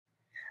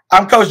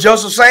I'm Coach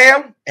Joseph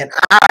Sam, and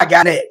I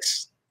got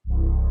next.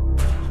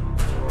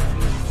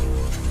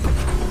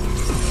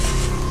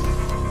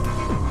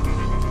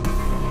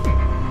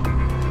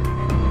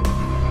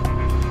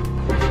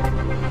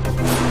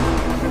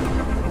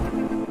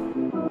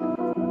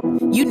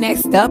 You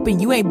next up and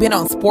you ain't been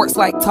on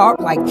SportsLifeTalk.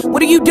 Like,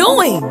 what are you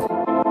doing?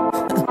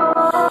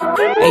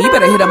 Hey, you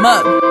better hit him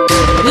up.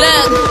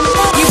 Look,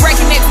 you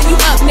breaking next and you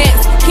up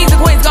next. Kings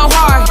and queens go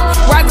hard.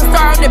 Rise and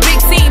star on the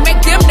big scene. Make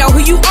them know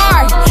who you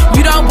are.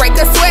 You don't break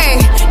a sweat.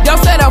 Don't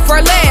settle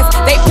for less.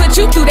 They put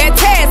you through that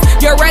test.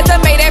 Your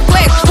resume that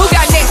flex. Who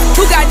got next?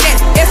 Who got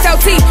next?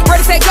 SLT,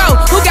 ready, set, go.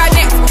 Who got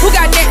next? Who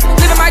got next?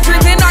 Living my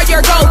dreams and all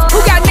your goals. Who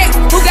got next?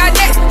 Who got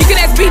next? You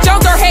can ask B.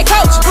 Jones or head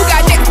coach. Who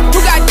got next?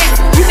 Who got next?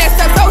 You next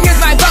up, so here's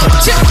my vote.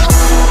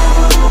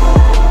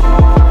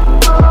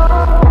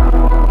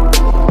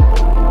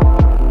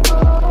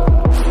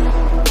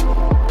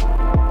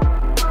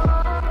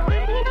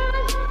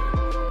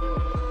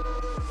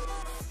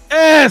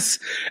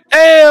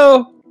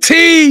 SLT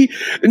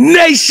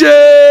Nation!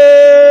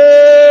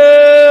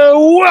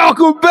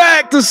 Welcome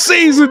back to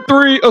Season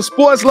 3 of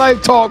Sports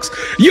Life Talks.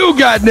 You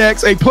Got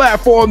Next, a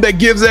platform that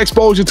gives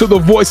exposure to the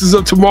voices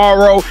of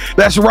tomorrow.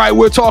 That's right,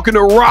 we're talking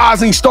to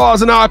rising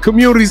stars in our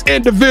communities,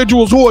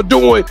 individuals who are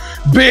doing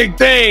big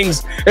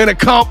things and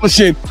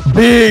accomplishing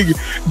big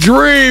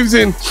dreams.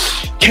 And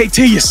KT,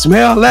 you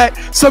smell that?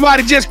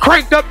 Somebody just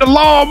cranked up the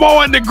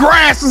lawnmower and the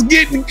grass is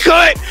getting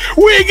cut.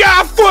 We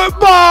got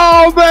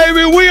football,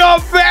 baby. We are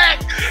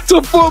back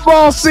to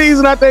football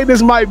season. I think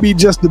this might be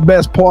just the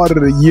best part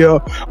of the year.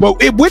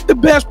 But with the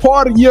best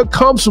part of the year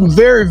comes some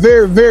very,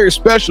 very, very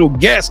special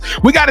guests.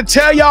 We got to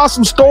tell y'all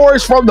some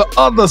stories from the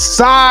other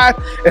side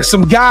and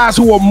some guys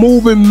who are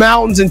moving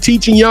mountains and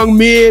teaching young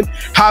men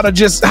how to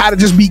just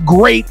be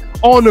great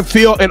on the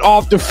field and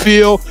off the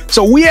field.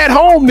 So we at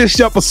home this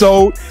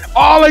episode.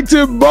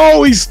 Arlington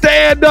Bowie,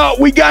 stand up.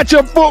 We got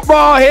your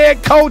football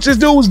head coach. This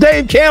dude's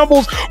Dave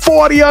Campbell's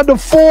 40 under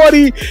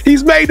 40.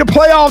 He's made the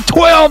playoff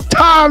 12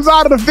 times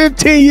out of the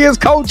 15 years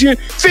coaching,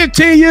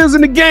 15 years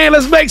in the game.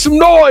 Let's make some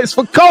noise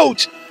for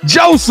Coach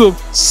Joseph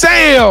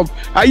Sam.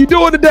 How you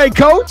doing today,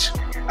 Coach?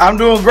 I'm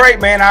doing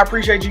great, man. I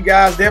appreciate you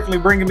guys definitely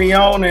bringing me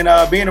on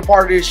and being a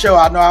part of this show.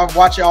 I know I've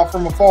watched y'all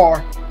from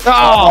afar. I've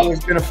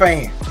always been a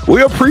fan.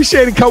 We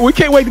appreciate it, Coach. We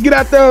can't wait to get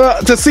out there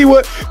to see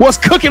what's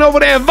cooking over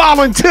there in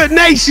Volunteer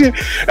Nation.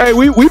 Hey,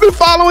 we've been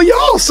following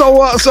y'all,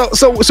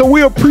 so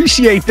we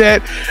appreciate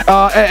that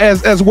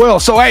as well.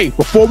 So hey,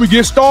 before we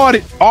get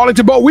started,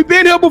 Arlington Bowie, we've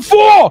been here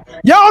before.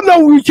 Y'all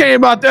know we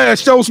came out there and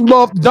showed some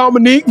love to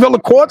Dominique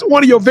Villacourt,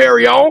 one of your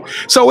very own.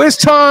 So it's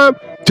time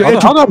to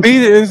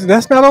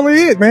that's not only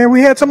it, man.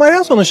 We had somebody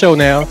else on the show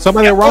now.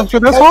 Somebody that rocks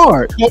with us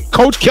hard.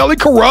 Coach Kelly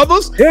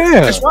Carruthers.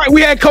 Yeah. That's right.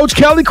 We had Coach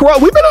Kelly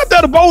Carruthers. We've been out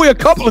there to Bowie a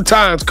couple of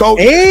times,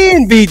 Coach.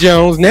 And B.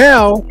 Jones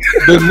now,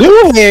 the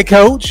new head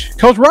coach,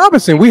 Coach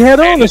Robinson. We had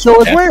on the show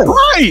as well.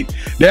 Right.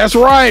 That's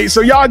right. So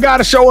y'all got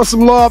to show us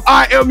some love.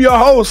 I am your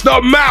host, the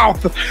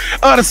mouth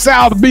of the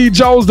South, B.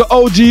 Jones, the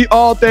OG,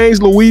 all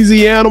things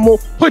Louisiana.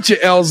 Put your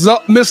L's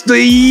up, Mr.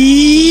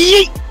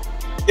 Yeet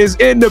is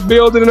in the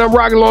building, and I'm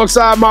rocking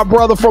alongside my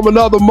brother from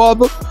another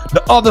mother,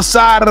 the other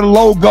side of the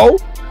logo.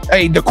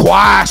 Hey, the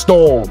quiet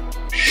storm.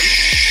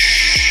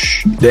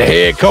 Shh. The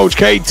head coach,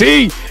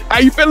 KT. How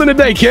you feeling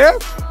today,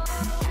 Kev?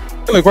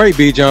 Feeling great,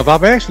 B. Jones.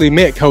 I've actually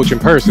met Coach in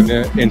person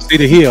in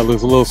Cedar Hill.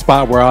 There's a little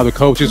spot where all the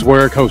coaches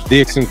were. Coach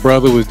Dixon's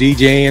brother was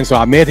DJing, so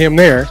I met him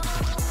there.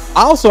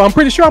 Also, I'm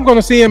pretty sure I'm going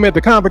to see him at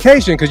the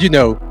convocation because, you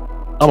know,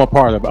 I'm a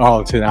part of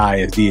Arlington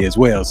ISD as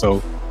well.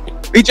 So,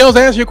 B. Jones,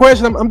 to answer your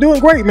question, I'm doing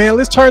great, man.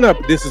 Let's turn up.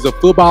 This is a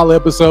football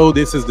episode.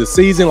 This is the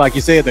season. Like you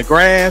said, the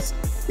grass.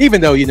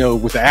 Even though, you know,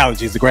 with the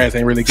allergies, the grass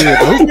ain't really good.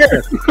 But who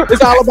cares?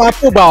 It's all about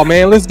football,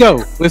 man. Let's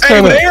go. Let's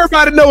turn up.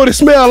 Everybody know what it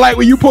smells like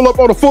when you pull up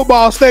on a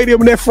football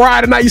stadium and that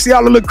Friday night, you see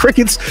all the little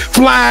crickets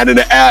flying in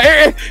the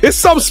air. It's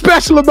something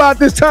special about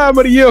this time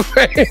of the year,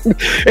 man.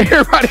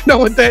 Everybody know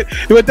what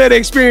that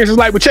experience is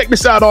like. But check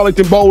this out,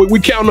 Arlington Bowie. We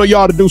count on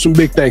y'all to do some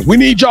big things. We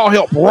need y'all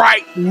help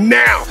right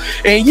now.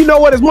 And you know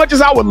what? As much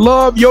as I would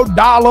love your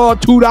 $1 or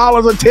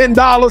 $2 or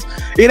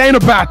 $10, it ain't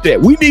about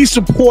that. We need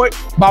support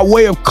by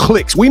way of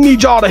clicks. We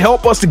need y'all to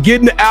help us to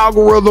get in the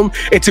algorithm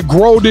and to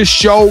grow this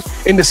show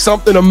into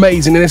something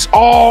amazing. And it's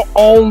all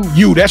on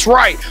you. That's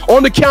right.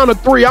 On the count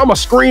of 3, I'm going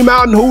to scream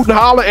out and hoot and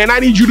holler, and I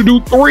need you to do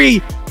 3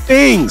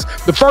 things.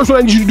 The first one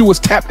I need you to do is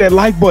tap that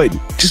like button.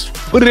 Just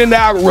put it in the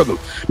algorithm.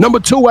 Number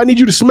 2, I need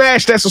you to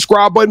smash that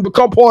subscribe button,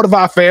 become part of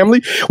our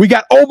family. We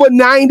got over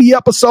 90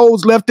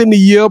 episodes left in the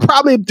year.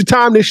 Probably at the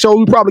time this show,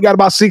 we probably got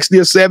about 60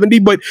 or 70,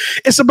 but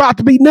it's about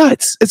to be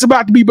nuts. It's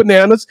about to be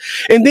bananas.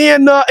 And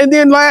then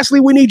lastly,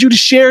 we need you to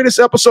share this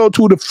episode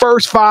to the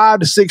first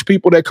 5 to 6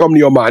 people that come to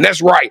your mind.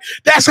 That's right.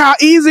 That's how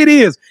easy it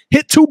is.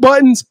 Hit 2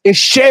 buttons and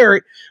share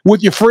it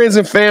with your friends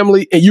and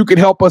family, and you can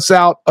help us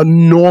out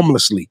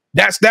enormously.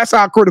 That's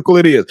how critical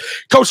it is.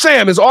 Coach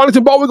Sam, is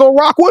Arlington Bowie gonna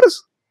rock with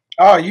us?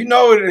 Oh, you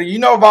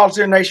know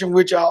Volunteer Nation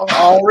with y'all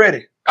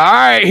already. All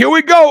right, here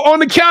we go. On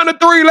the count of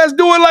 3, let's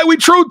do it like we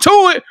true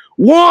to it.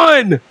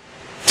 1,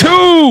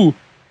 2,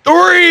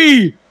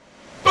 3.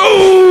 Boom! Ooh,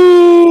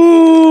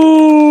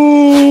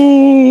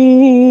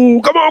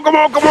 come on, come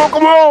on, come on,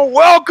 come on.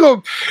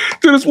 Welcome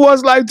to the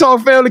Sports Life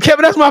Talk family.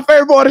 Kevin, that's my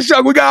favorite part of the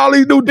show. We got all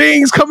these new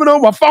dings coming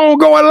on, my phone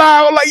going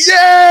live. I'm like,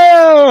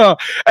 yeah.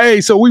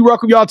 Hey, so we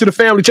welcome y'all to the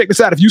family. Check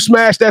this out. If you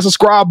smash that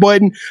subscribe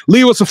button,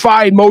 leave us a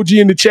fire emoji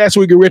in the chat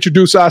so we can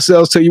reintroduce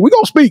ourselves to you. We're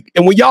going to speak.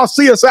 And when y'all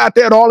see us out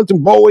there at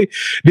Arlington Bowie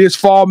this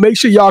fall, make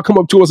sure y'all come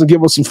up to us and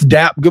give us some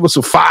dap, give us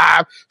some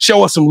five,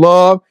 show us some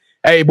love.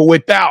 Hey, but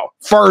without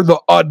further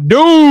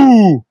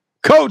ado,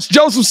 Coach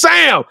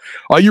Josephsam,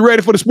 are you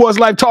ready for the Sports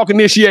Life Talk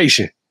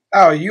initiation?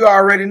 Oh, you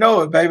already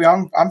know it, baby.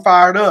 I'm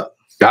fired up.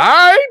 All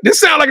right. This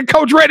sounds like a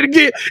coach ready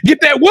to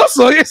get that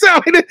whistle. It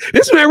sounds like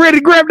this man ready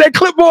to grab that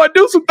clipboard and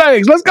do some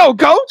things. Let's go,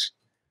 Coach.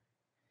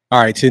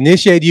 All right. To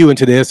initiate you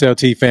into the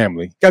SLT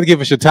family, got to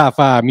give us your top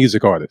 5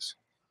 music artists.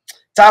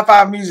 Top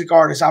 5 music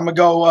artists. I'm gonna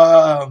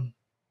go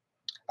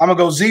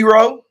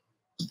Zero.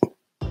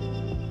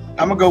 I'm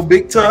gonna go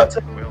Big Tut.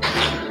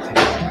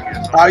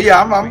 Oh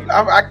yeah, I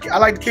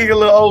like to kick it a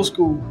little old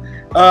school.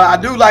 I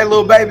do like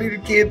Lil Baby,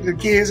 the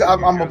kids.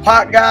 I'm a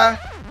Pac guy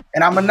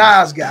and I'm a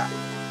Nas guy.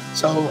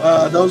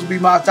 So those would be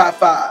my top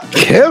 5.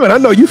 Kevin, I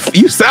know you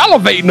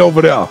salivating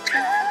over there.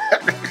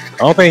 The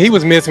only thing he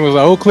was missing was an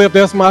old clip.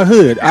 That's my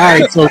hood. All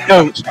right, so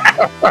Coach,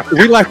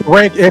 we like to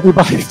rank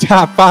everybody's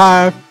top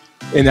 5,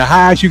 and the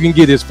highest you can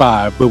get is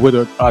 5. But with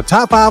a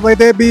top 5 like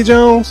that, B.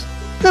 Jones,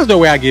 there's no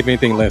way I give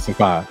anything less than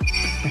 5.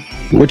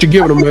 What you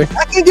giving him, man?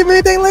 I can't give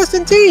anything less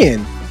than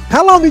 10.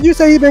 How long did you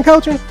say you've been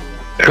coaching?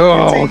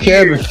 Oh,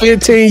 Kevin,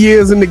 15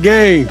 years in the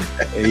game.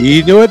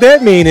 You know what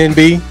that means,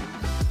 NB.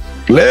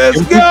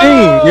 Let's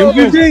go. Give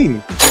him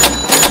 15.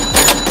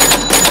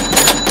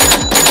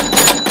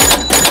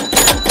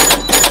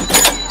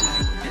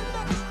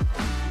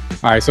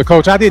 All right, so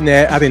Coach, I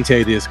didn't tell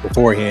you this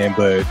beforehand,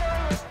 but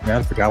man,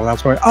 I forgot what I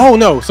was going. Oh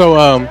no,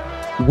 so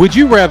would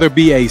you rather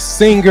be a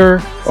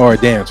singer or a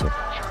dancer?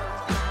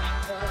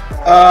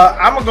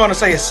 I'm gonna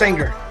say a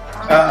singer.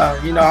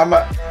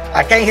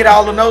 I can't hit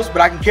all the notes,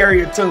 but I can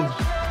carry a tune.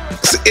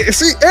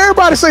 See,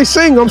 everybody say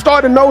sing. I'm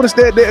starting to notice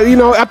that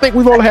I think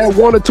we've only had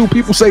 1 or 2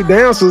 people say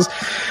dancers.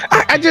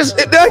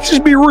 Let's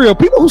just be real.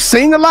 People who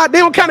sing a lot, they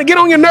don't kind of get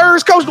on your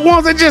nerves, Coach. The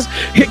ones that just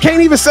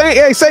can't even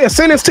say a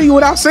sentence to you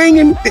without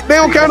singing, they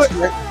don't kind of.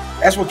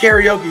 That's what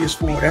karaoke is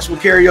for. That's what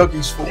karaoke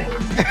is for.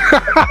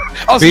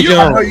 Oh, so you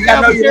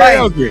gotta know your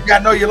lane. You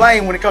gotta know your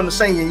lane when it comes to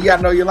singing. You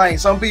gotta know your lane.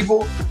 Some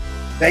people,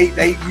 you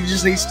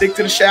just need to stick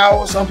to the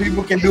shower. Some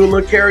people can do a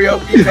little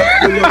karaoke.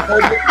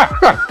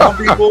 Some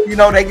people,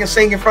 they can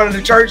sing in front of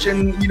the church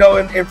and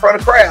in front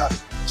of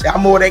crowds. See, I'm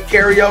more that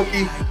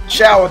karaoke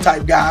shower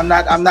type guy.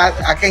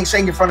 I can't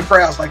sing in front of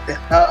crowds like that.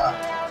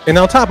 And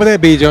on top of that,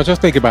 B. Jones,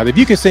 just think about it. If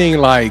you can sing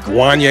like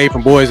Wanya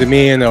from Boys and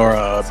Men or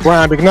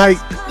Brian McKnight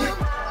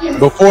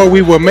before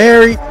we were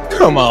married,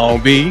 come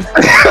on, B.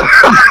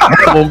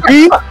 Come on,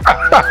 B.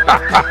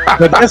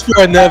 But that's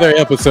for another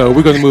episode.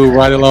 We're going to move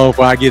right along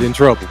before I get in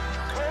trouble.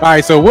 All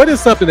right, so what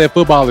is something that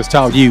football has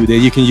taught you that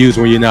you can use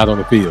when you're not on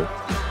the field?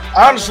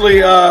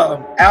 Honestly,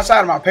 outside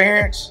of my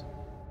parents,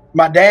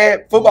 my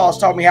dad, football has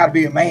taught me how to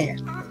be a man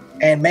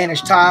and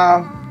manage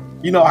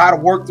time, how to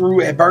work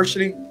through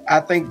adversity. I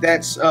think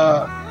those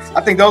are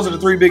the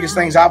 3 biggest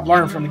things I've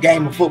learned from the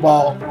game of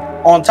football,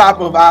 on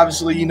top of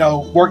obviously,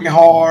 working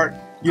hard,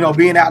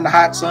 being out in the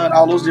hot sun,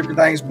 all those different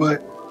things.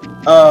 But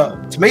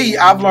to me,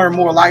 I've learned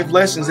more life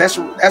lessons. That's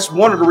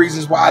one of the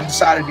reasons why I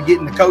decided to get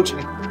into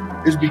coaching,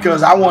 is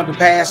because I wanted to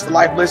pass the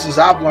life lessons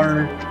I've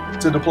learned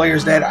to the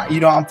players that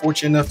I'm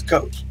fortunate enough to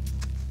coach.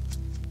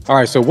 All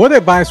right, so what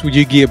advice would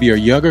you give your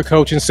younger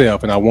coaching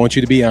self? And I want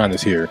you to be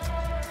honest here.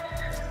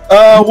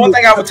 One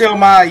thing I would tell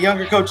my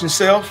younger coaching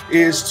self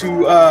is to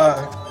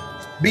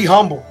be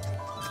humble.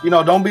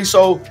 Don't be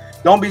so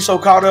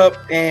caught up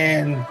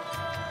in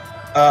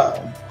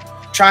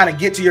trying to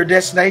get to your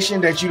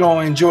destination that you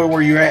don't enjoy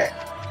where you're at.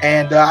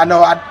 And I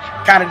know I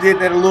kind of did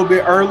that a little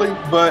bit early,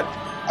 but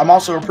I'm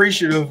also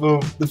appreciative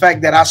of the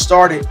fact that I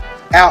started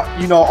out,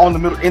 in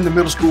the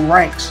middle school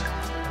ranks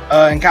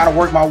and kind of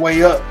worked my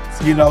way up,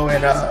 and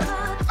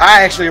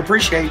I actually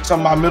appreciate some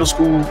of my middle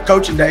school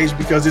coaching days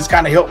because it's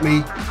kind of helped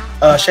me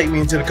shape me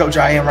into the coach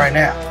I am right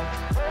now.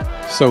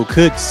 So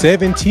could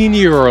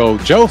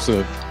 17-year-old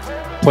Joseph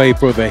play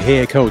for the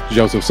head coach,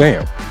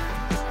 Josephsam?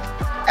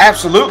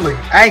 Absolutely.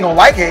 I ain't gonna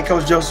like head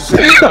coach Josephsam.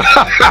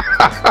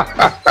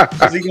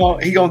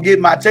 he gonna get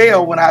my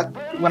tail when I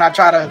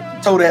try to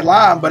toe that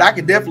line, but I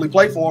could definitely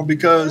play for him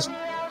because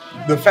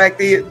the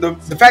fact of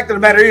the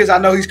matter is I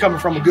know he's coming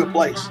from a good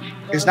place.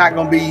 It's not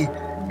gonna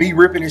be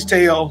ripping his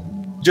tail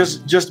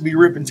just to be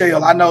ripping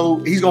tail. I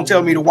know he's gonna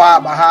tell me the why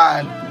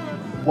behind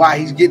why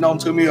he's getting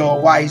onto me or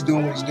why he's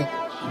doing what he's doing.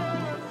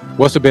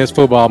 What's the best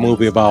football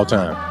movie of all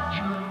time?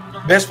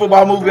 Best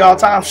football movie of all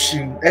time?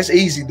 Shoot, that's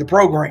easy. The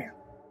Program.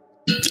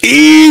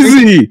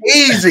 Easy.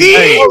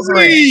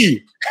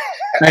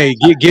 Hey,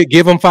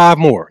 give him 5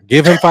 more.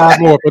 Give him 5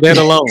 more for that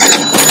alone.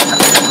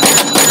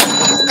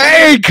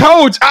 Hey, Hey,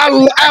 Coach,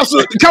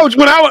 Coach,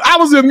 when I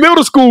was in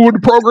middle school when the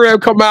program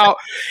come out,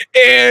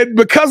 and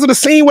because of the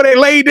scene where they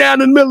laid down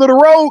in the middle of the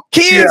road,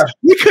 kids,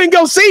 we couldn't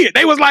go see it.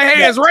 They was like,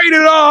 hey, it's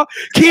rated R.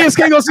 Kids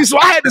can't go see. So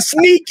I had to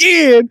sneak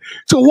in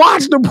to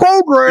watch the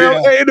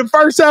program. And the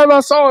first time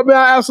I saw it, man,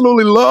 I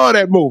absolutely love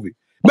that movie.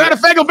 Matter of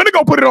fact, I'm gonna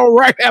go put it on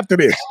right after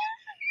this.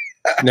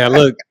 Now,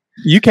 look,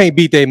 you can't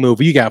beat that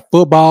movie. You got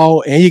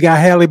football and you got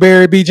Halle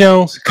Berry, B.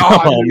 Jones. Come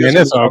on, man.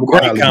 That's a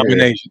great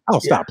combination. Oh,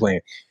 stop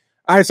playing.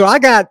 All right, so I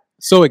got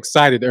so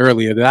excited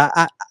earlier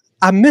that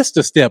I missed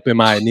a step in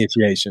my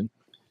initiation.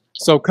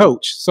 So,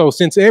 Coach,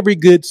 since every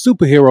good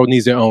superhero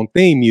needs their own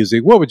theme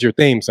music, what would your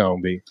theme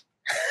song be?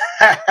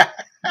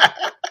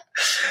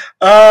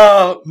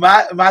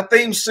 My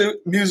theme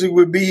music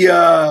would be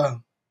I'm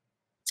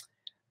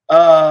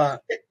gonna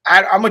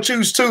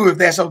choose two if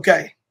that's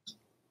okay.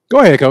 Go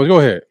ahead, Coach. Go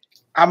ahead.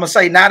 I'm gonna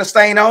say "Not a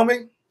Stain on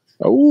Me"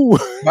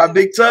 by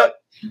Big Tuck,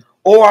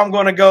 or I'm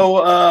gonna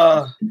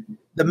go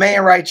 "The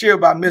Man Right Here"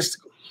 by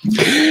Mystical.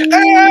 Hey,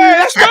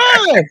 that's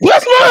mine.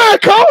 That's mine,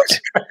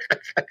 Coach.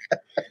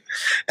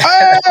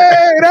 Hey,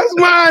 that's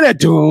mine. Hey,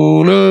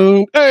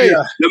 the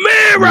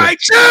man right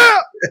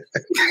here.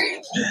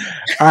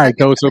 All right,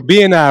 Coach. So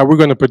B and I, we're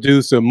going to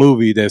produce a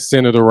movie that's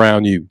centered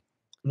around you.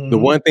 The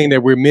one thing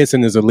that we're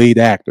missing is a lead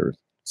actor.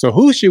 So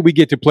who should we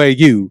get to play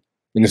you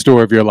in the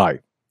story of your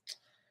life?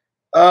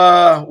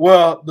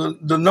 Well,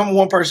 the number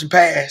one person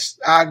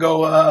passed. I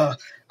go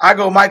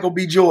Michael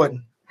B.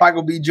 Jordan.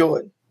 Michael B.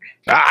 Jordan.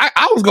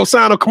 I was gonna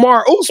sign a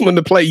Kamar Usman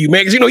to play you,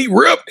 man, because you know he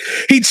ripped,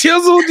 he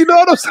chiseled. You know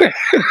what I'm saying?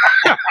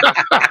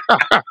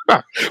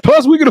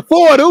 Plus, we can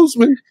afford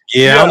Usman.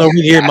 Yeah, I don't know if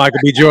we can get Michael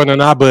B. Jordan on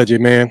our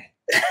budget, man.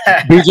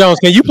 B. Jones,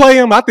 can you play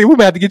him? I think we're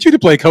about to get you to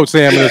play Coach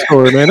Sam in the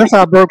story, man. That's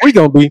how broke we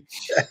gonna be.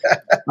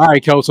 All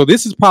right, Coach. So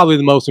this is probably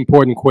the most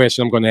important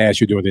question I'm going to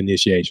ask you during the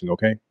initiation.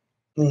 Okay.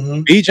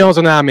 B. Jones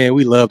and I, man,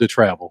 we love to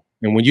travel,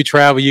 and when you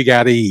travel, you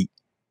got to eat.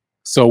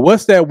 So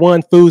what's that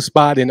one food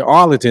spot in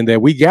Arlington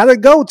that we got to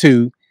go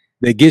to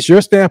that gets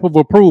your stamp of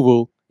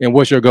approval, and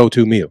what's your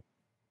go-to meal?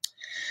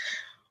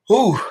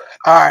 All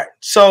right.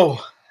 So,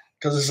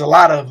 because there's a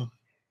lot of them,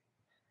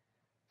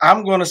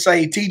 I'm going to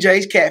say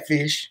TJ's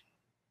Catfish.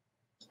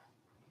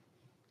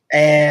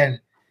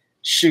 And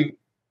shoot,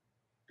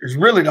 it's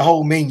really the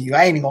whole menu.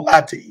 I ain't even going to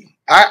lie to you.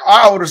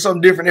 I order something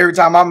different every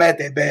time I'm at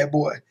that bad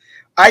boy.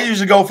 I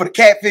usually go for the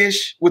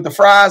catfish with the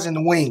fries and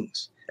the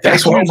wings.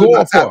 That's what I'm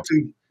going for.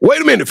 Wait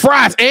a minute,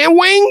 fries and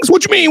wings?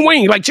 What you mean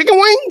wings? Like chicken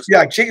wings?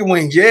 Yeah, chicken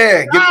wings,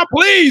 yeah.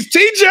 Please,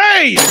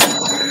 TJ.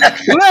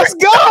 Let's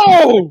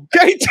go.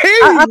 KT.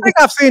 I think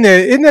I've seen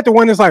it. Isn't that the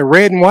one that's like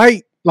red and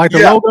white? Like the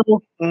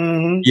logo?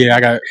 Yeah, I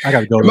got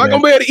to go to Am I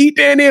going to be able to eat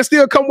there and then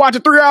still come watch a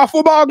 3-hour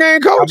football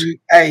game, Coach?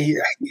 Hey,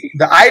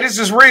 the itis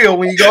is real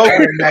when you go over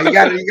there now.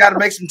 You got to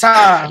make some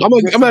time. I'm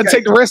going to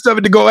take the rest of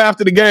it to go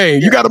after the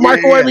game. You got a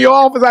microwave in your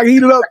office? I can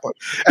heat it up.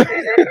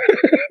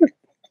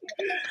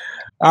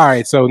 All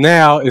right, so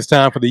now it's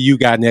time for the You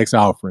Got Next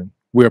offering.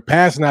 We're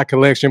passing our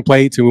collection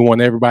plates, and we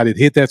want everybody to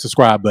hit that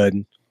subscribe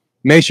button.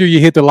 Make sure you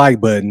hit the like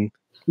button.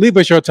 Leave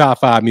us your top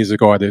 5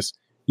 music artists,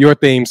 your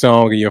theme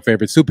song, and your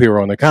favorite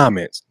superhero in the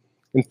comments.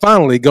 And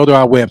finally, go to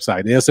our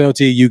website,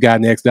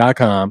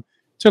 sltyouGotnext.com,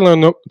 to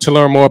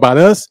learn more about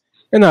us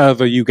and our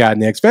other You Got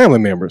Next family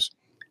members.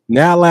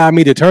 Now allow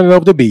me to turn it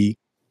over to B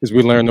as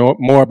we learn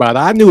more about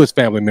our newest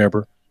family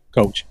member,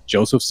 Coach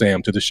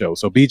Josephsam, to the show.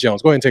 So B.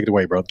 Jones, go ahead and take it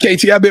away, brother.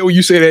 KT, I bet when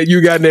you say that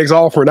You Got Next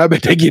offering, I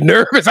bet they get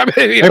nervous. I bet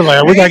they're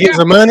like, we got to get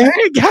some money. I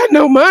ain't got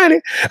no money.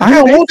 I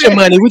don't want your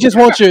money. We just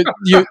want you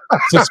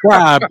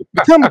subscribe,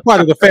 become a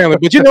part of the family.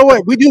 But you know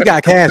what? We do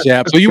got Cash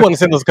App, so you want to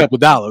send us a couple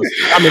of dollars.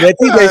 I mean, that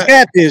TJ's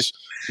Catfish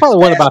probably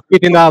won about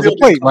 $15 a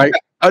plate, right?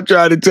 I'm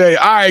trying to tell you.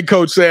 All right,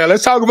 Coach Sam,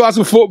 let's talk about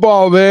some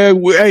football,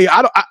 man. Hey,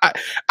 I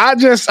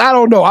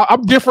don't know.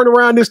 I'm different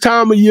around this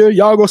time of year.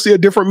 Y'all gonna see a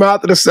different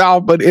mouth of the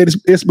South, but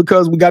it's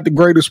because we got the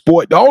greatest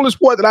sport. The only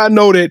sport that I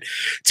know that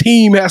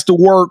team has to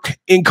work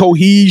in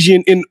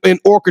cohesion, in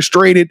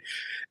orchestrated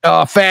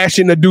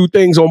fashion to do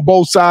things on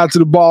both sides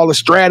of the ball. The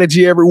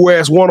strategy everywhere.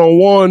 It's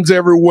one-on-ones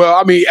everywhere.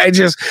 I mean, I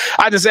just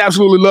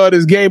absolutely love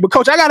this game. But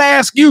Coach, I got to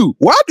ask you,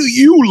 why do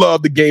you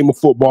love the game of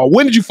football?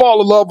 When did you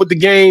fall in love with the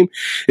game,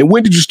 and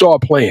when did you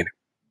start playing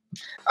it?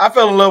 I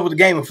fell in love with the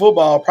game of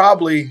football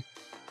probably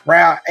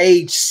around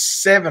age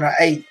 7 or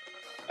 8.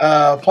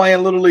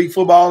 Playing Little League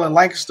football in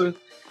Lancaster.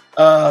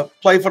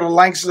 Played for the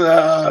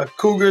Lancaster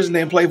Cougars and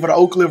then played for the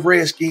Oak Cliff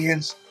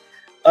Redskins.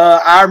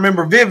 I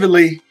remember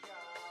vividly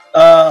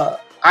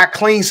I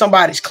cleaned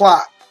somebody's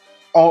clock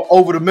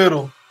over the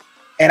middle,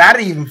 and I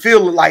didn't even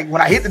feel it. Like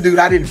when I hit the dude,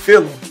 I didn't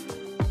feel him,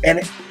 and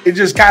it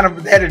just kind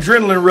of that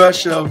adrenaline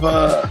rush of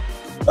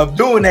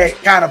doing that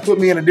kind of put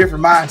me in a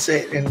different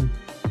mindset, and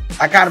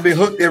I kind of been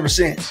hooked ever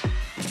since.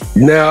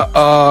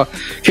 Now,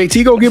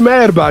 KT gonna get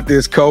mad about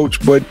this,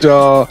 Coach, but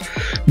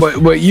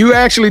you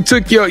actually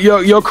took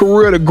your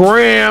career to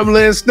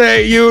Grambling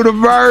State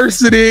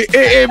University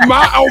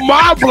on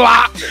my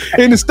block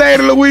in the state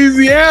of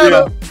Louisiana.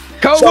 Yeah.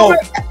 Coach, so,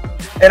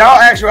 in all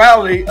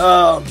actuality,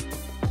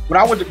 when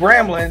I went to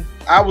Grambling,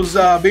 I was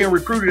being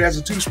recruited as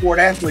a two-sport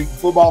athlete,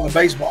 football and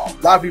baseball.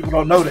 A lot of people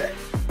don't know that.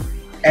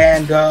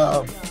 And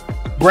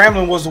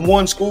Grambling was the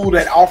one school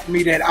that offered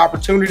me that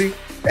opportunity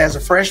as a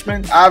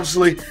freshman.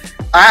 Obviously,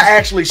 I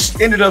actually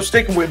ended up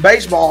sticking with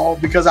baseball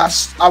because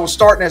I was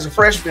starting as a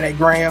freshman at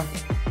Graham,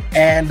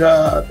 and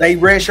they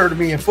redshirted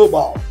me in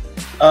football.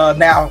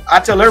 Now, I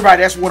tell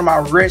everybody that's one of my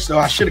regrets, though.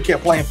 I should have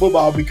kept playing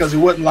football because it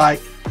wasn't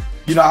like,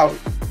 you know,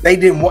 they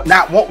didn't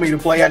not want me to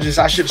play. I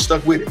should have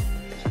stuck with it.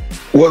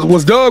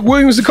 Was Doug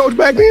Williams the coach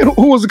back then?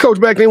 Who was the coach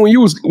back then when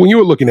you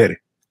were looking at it?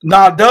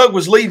 Nah, Doug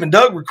was leaving.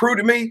 Doug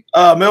recruited me.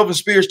 Melvin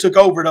Spears took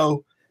over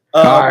though.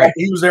 Right.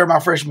 He was there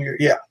my freshman year.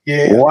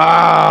 Yeah.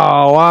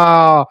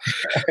 Wow.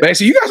 Man,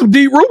 so you got some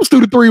deep roots through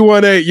the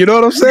 318. You know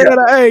what I'm saying?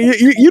 Yeah. Hey,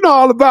 you know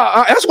all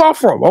about. That's where I'm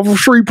from. I'm from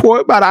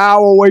Shreveport, about an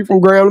hour away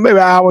from Grambling, maybe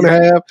an hour and a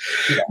half.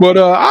 Yeah. But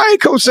all right,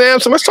 Coach Sam.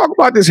 So let's talk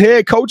about this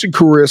head coaching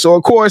career. So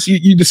of course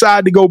you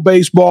decide to go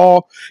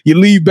baseball. You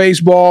leave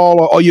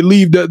baseball, or you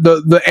leave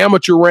the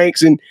amateur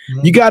ranks, and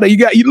you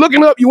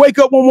looking up. You wake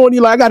up one morning,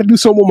 you're like, I got to do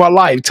something with my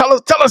life. Tell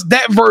us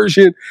that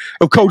version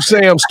of Coach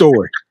Sam's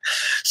story.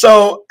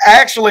 So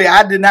actually,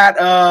 I did not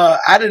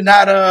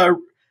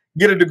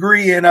get a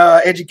degree in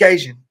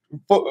education.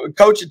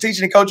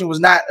 Teaching and coaching was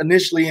not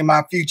initially in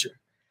my future.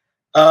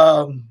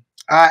 I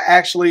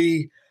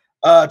actually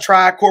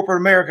tried corporate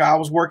America. I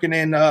was working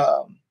in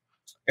at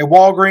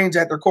Walgreens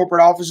at their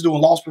corporate office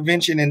doing loss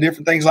prevention and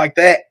different things like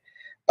that.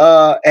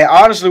 And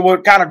honestly,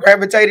 what kind of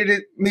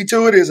gravitated me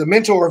to it is a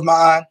mentor of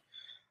mine.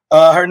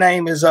 Her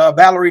name is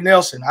Valerie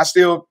Nelson.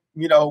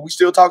 We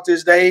still talk to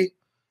this day.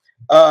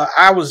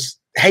 I was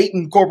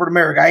hating corporate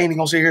America. I ain't even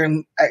gonna sit here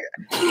and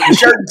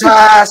shirt and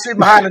tie, sitting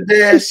behind a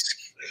desk,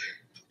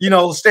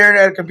 staring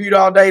at a computer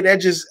all day.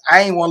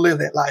 I ain't want to live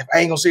that life. I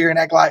ain't gonna sit here and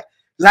act like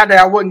it's not that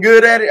I wasn't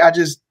good at it. I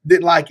just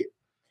didn't like it.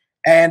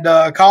 And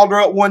called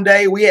her up one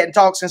day. We hadn't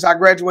talked since I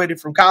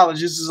graduated from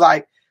college. This is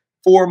like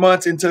 4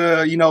 months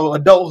into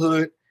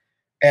adulthood,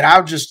 and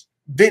I was just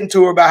venting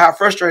to her about how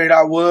frustrated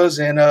I was,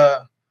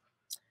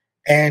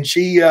 and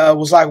she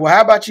was like, well,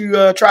 how about you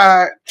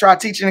try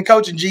teaching and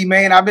coaching, G,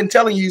 man? I've been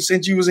telling you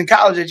since you was in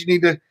college that you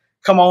need to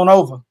come on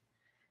over.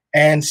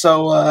 And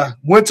so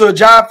went to a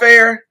job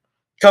fair.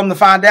 Come to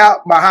find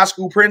out, my high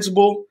school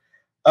principal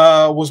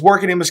was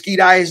working in Mesquite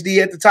ISD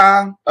at the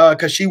time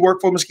because she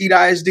worked for Mesquite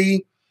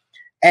ISD.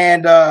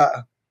 And,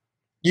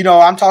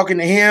 I'm talking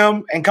to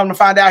him, and come to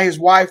find out his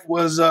wife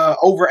was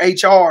over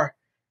HR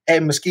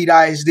at Mesquite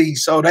ISD.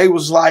 So they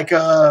was like,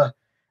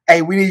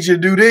 hey, we need you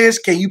to do this.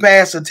 Can you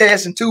pass a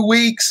test in 2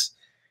 weeks?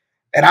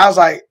 And I was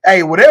like,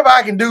 hey, whatever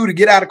I can do to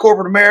get out of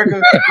corporate America,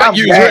 I'm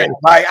in.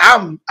 Like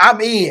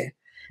I'm in.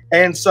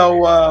 And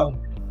so,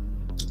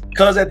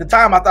 because at the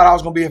time I thought I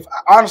was going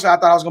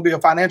to be a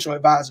financial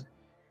advisor.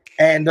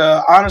 And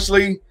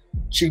honestly,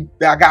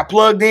 I got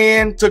plugged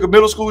in, took a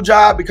middle school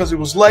job because it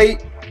was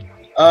late.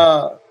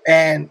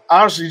 And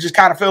honestly, just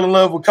kind of fell in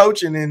love with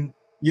coaching, and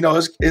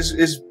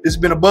it's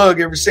been a bug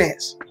ever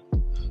since.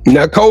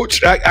 Now,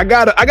 Coach, I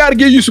gotta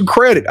give you some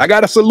credit. I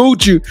gotta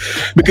salute you,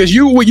 because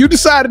when you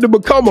decided to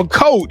become a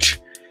coach,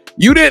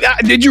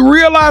 did you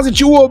realize that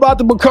you were about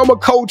to become a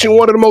coach in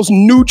one of the most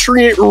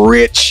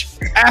nutrient-rich,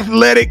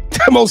 athletic,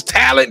 most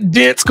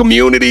talent-dense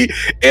community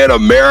in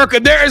America?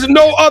 There is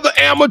no other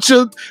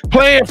amateur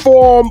playing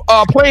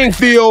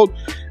field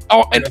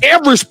in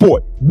every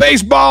sport.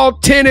 Baseball,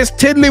 tennis,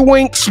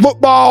 tiddlywinks,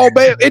 football,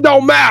 it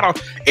don't matter.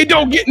 It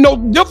don't get no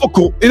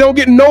difficult. It don't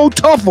get no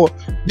tougher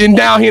than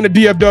down here in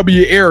the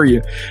DFW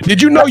area.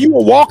 Did you know you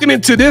were walking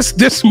into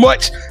this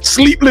much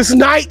sleepless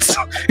nights?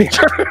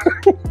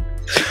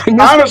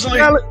 Honestly,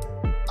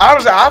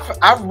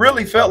 I've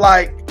really felt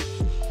like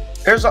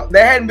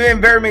there hadn't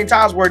been very many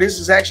times where this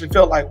has actually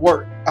felt like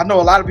work. I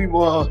know a lot of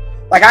people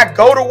like I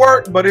go to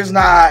work, but it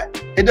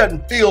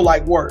doesn't feel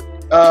like work.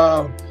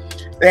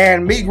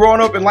 And me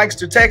growing up in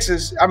Lancaster,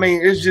 Texas, I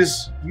mean, it's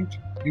just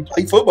you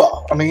play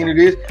football. I mean, it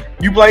is.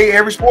 You play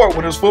every sport.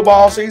 When it's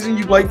football season,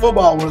 you play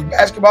football. When it's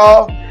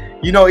basketball,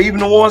 even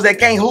the ones that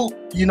can't hoop,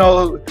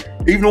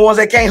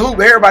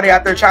 everybody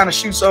out there trying to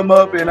shoot something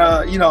up. And,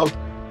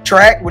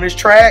 track, when it's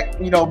track,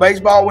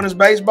 baseball, when it's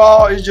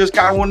baseball, it's just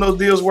kind of one of those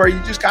deals where you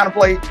just kind of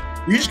play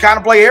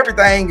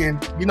everything,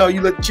 and,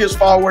 you let the chips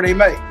fall where they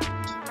may.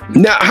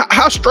 Now,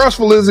 how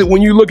stressful is it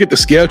when you look at the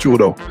schedule,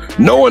 though,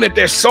 knowing that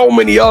there's so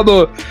many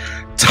other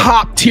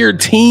top tier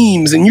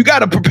teams, and you got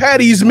to prepare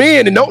these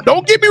men? And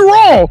don't get me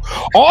wrong,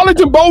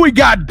 Arlington-Bowie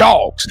got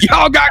dogs.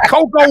 Y'all got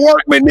Coco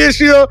Workman this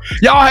year.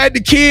 Y'all had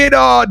the kid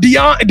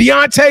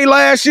Deontay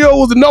last year,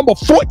 was the number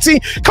 14.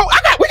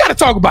 We got to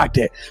talk about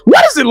that.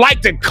 What is it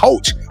like to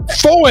coach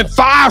 4- and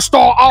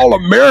 5-star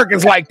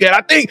All-Americans like that?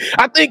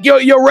 I think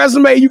your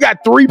resume, you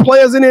got 3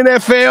 players in the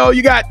NFL.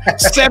 You got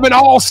 7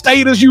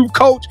 All-Staters you've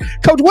coached.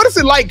 Coach, what is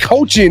it like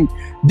coaching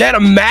that a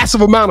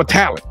massive amount of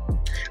talent?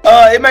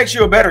 It makes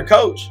you a better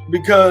coach,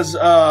 because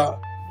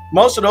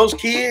most of those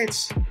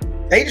kids,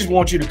 they just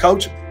want you to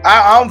coach them.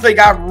 I don't think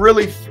I've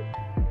really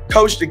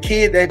coached a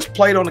kid that's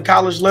played on the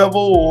college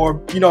level or,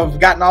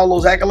 gotten all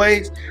those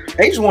accolades.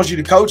 They just want you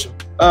to coach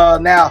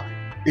them. Now,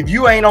 if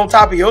you ain't on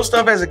top of your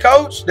stuff as a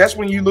coach, that's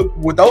when you look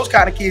with those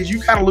kind of kids,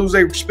 you kind of lose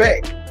their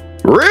respect.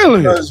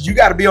 Really? Because you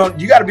got to be on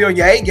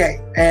your A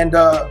game. And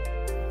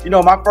you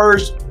know, my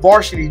first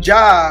varsity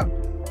job,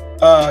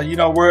 you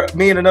know, where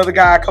me and another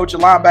guy coaching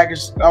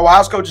linebackers. I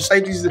was coaching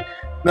safeties.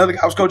 Another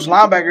guy was coaching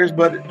linebackers.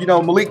 But you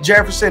know, Malik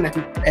Jefferson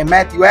and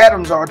Matthew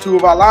Adams are two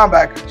of our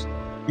linebackers.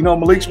 You know,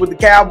 Malik's with the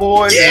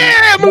Cowboys.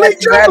 Yeah, Malik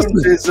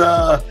Jefferson is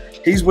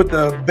he's with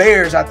the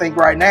Bears, I think,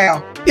 right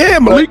now. Yeah,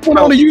 Malik went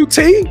on to UT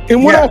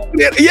and went on.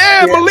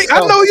 Yeah, Malik. So,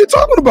 I know who you're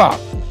talking about.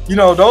 You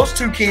know, those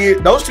two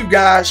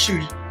guys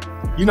shoot.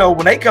 You know,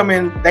 when they come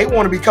in, they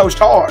want to be coached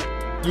hard.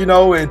 You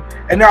know, and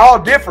they're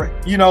all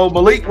different. You know,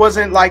 Malik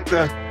wasn't like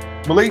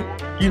Malik.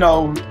 You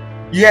know,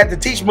 you had to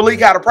teach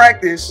Malik how to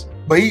practice,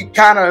 but he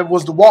kind of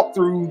was the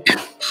walkthrough.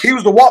 He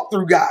was the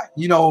walkthrough guy.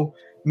 You know,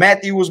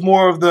 Matthew was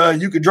more of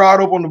you could draw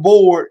it up on the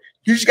board.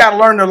 You just got to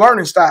learn the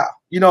learning style.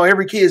 You know,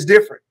 every kid's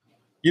different.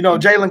 You know,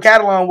 Jalen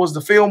Catalon was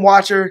the film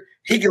watcher.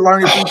 He could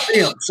learn it through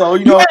film. So,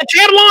 you know. You had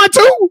Catalon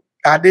too?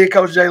 I did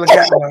coach Jalen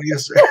Catalon,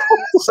 yes, sir.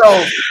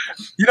 So,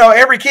 you know,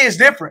 every kid's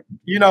different.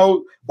 You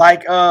know,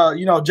 like,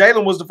 you know,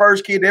 Jalen was the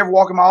first kid to ever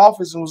walk in my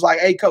office and was like,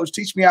 hey, coach,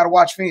 teach me how to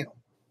watch film.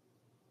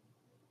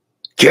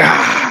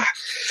 God.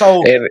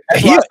 So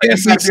he's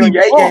SEC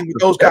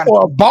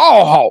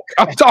ball hawk.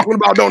 I'm talking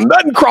about don't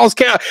nothing cross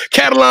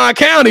Catalan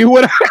County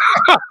without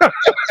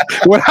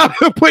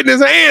putting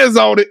his hands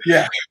on it.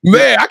 Yeah,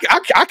 man,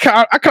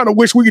 I kind of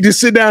wish we could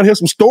just sit down and hear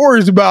some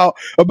stories about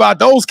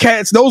those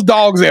cats, those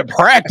dogs at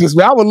practice.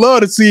 Man, I would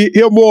love to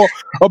hear more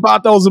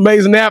about those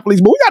amazing athletes.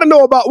 But we got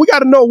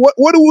to know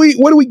what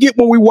do we get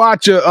when we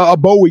watch a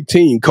Bowie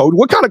team, Coach?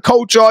 What kind of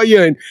coach are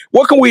you, and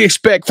what can we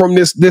expect from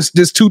this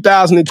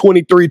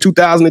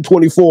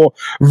 2023-2024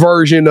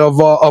 version of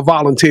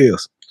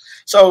Volunteers?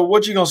 So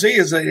what you're gonna see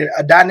is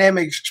a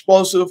dynamic,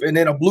 explosive, and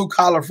then a blue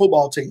collar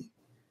football team.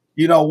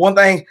 You know, one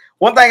thing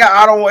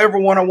I don't ever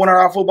want one of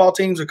our football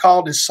teams are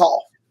called is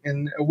soft,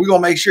 and we're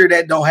gonna make sure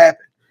that don't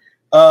happen.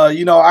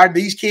 You know,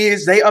 these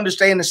kids, they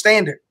understand the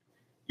standard.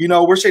 You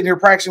know, we're sitting here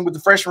practicing with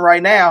the freshmen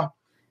right now,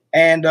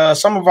 and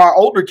some of our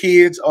older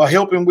kids are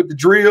helping with the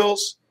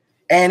drills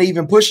and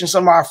even pushing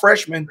some of our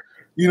freshmen,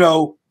 you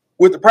know,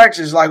 with the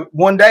practices. Like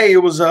one day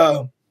it was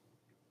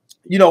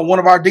you know, one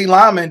of our D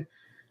linemen,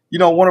 you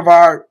know, one of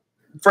our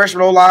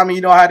freshman O linemen,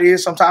 you know how it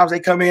is. Sometimes they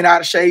come in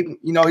out of shape.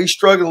 You know, he's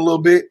struggling a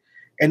little bit.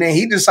 And then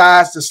he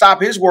decides to stop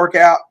his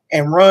workout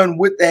and run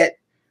with that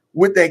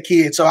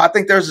kid. So I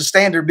think there's a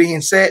standard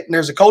being set and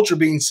there's a culture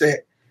being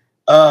set.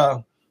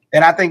 And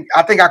I think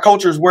our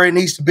culture is where it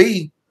needs to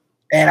be.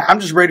 And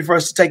I'm just ready for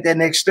us to take that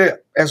next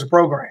step as a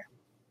program.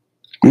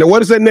 Now, what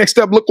does that next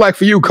step look like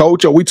for you,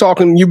 Coach? Are we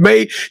talking you've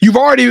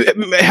already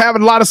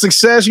having a lot of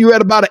success? You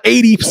had about an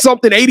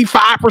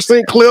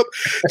 85% clip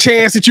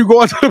chance that you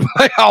go into the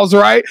playoffs,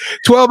 right?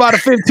 12 out of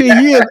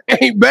 15 years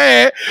ain't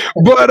bad.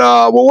 But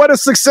well, what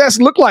does success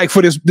look like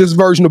for this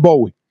version of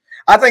Bowie?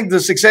 I think the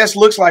success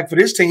looks like for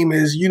this team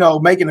is, you know,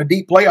 making a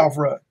deep playoff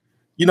run.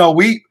 You know,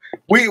 we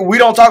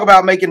don't talk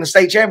about making the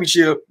state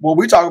championship. What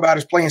we talk about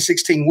is playing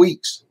 16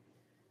 weeks.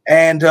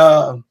 And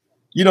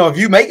you know, if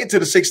you make it to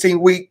the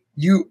 16 week,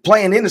 you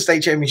playing in the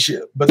state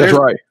championship. But that's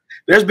right.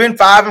 There's been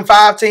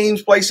 5-5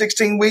 teams play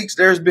 16 weeks.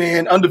 There's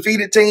been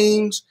undefeated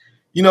teams.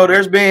 You know,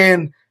 there's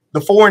been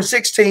the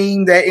 4-6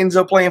 team that ends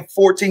up playing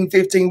 14,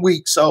 15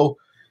 weeks. So,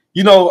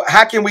 you know,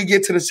 how can we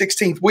get to the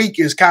 16th week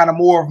is kind of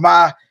more of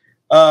my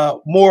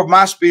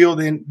spiel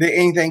than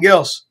anything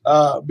else.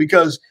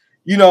 Because,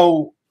 you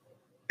know,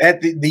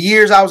 at the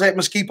years I was at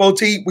Mesquite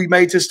Poteet, we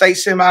made it to state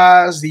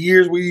semis. The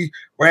years we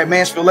were at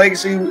Mansfield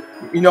Legacy,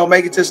 you know,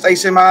 make it to state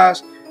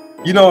semis.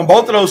 You know, in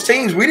both of those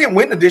teams, we didn't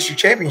win the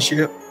district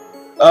championship,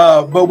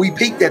 but we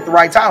peaked at the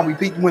right time. We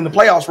peaked when the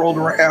playoffs rolled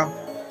around.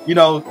 You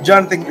know,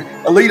 Jonathan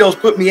Alito's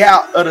put me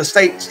out of the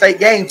state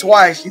game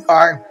twice. You know,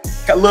 I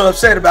got a little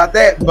upset about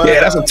that. But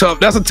yeah,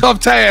 that's a tough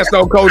task,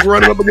 though, Coach,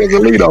 running up against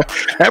Alito.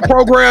 That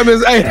program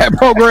is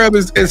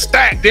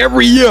stacked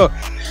every year.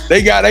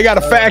 They got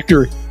a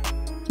factory.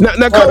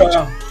 Now, Coach.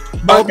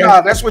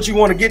 That's what you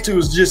want to get to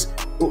is just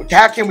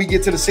how can we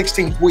get to the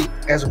 16th week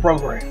as a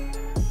program?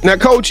 Now,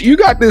 Coach, you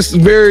got this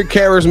very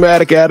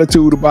charismatic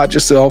attitude about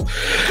yourself.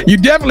 You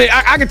definitely,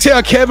 I can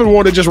tell Kevin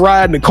wanted to just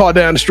ride in the car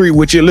down the street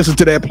with you, listen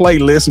to that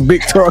playlist,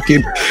 Big Tuck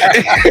and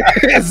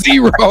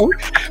Zero.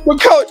 But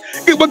Coach,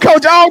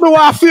 I don't know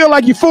why I feel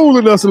like you're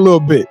fooling us a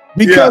little bit.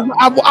 Because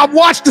I've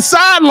watched the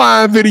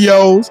sideline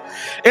videos,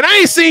 and I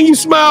ain't seen you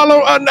smile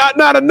on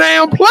not a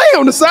damn play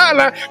on the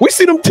sideline. We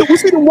see them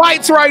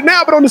whites right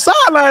now, but on the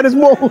sideline is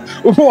more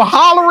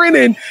hollering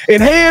and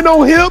hand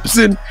on hips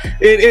and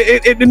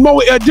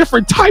more a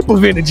different type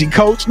of energy,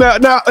 Coach.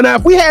 Now,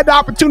 if we had the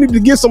opportunity to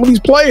get some of these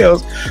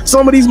players,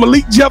 some of these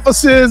Malik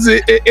Jeffersons,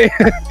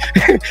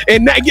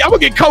 and I'm gonna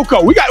get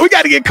Coco. We got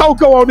to get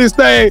Coco on this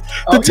thing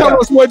to tell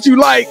us what you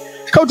like,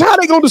 Coach. How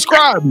they gonna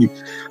describe you?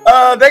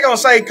 They're gonna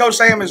say Coach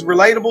Sam is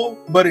relatable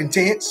but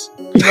intense.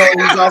 You know,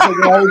 he's also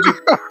gonna hold you.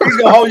 He's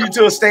gonna hold you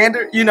to a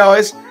standard. You know,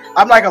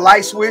 I'm like a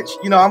light switch.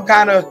 You know, I'm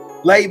kind of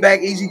laid back,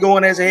 easy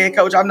going as a head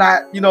coach. I'm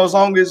not, you know, as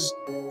long as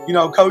you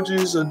know,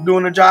 coaches are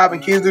doing their job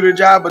and kids do their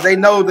job, but they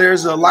know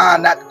there's a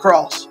line not to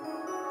cross.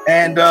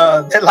 And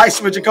that light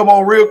switch will come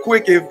on real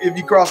quick if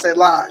you cross that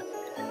line.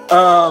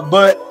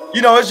 But,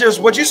 you know, it's just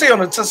what you see on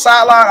the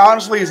sideline,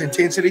 honestly, is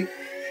intensity.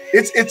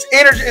 It's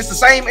energy. It's the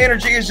same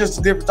energy. It's just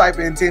a different type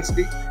of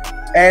intensity.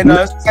 And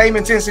it's the same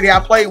intensity I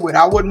play with.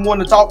 I wouldn't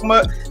want to talk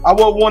much. I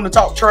wouldn't want to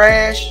talk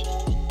trash.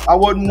 I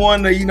wouldn't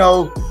want to, you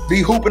know,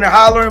 be hooping and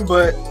hollering,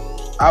 but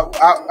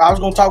I was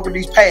going to talk with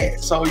these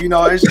pads. So, you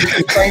know, it's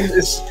just the same.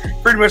 It's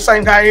pretty much the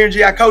same kind of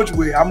energy I coach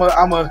with.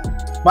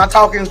 My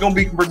talking is going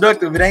to be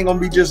productive. It ain't going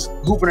to be just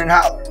hooping and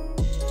hollering.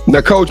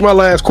 Now, Coach, my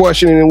last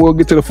question, and then we'll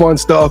get to the fun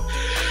stuff.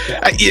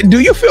 Do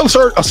you feel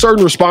a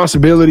certain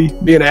responsibility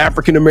being an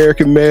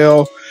African-American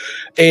male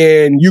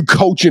and you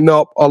coaching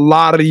up a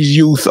lot of these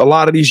youth, a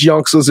lot of these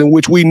youngsters, in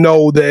which we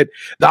know that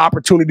the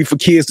opportunity for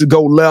kids to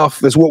go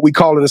left is what we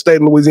call in the state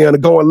of Louisiana.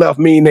 Going left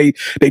mean they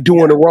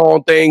doing the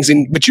wrong things.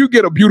 But you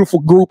get a beautiful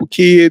group of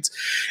kids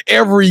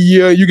every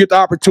year. You get the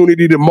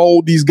opportunity to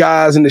mold these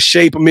guys and to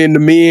shape them into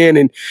men.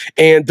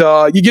 And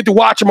you get to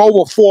watch them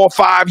over a 4 or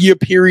 5 year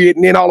period.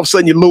 And then all of a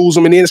sudden you lose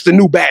them and then it's the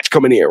new batch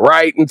coming in.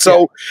 Right. And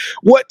so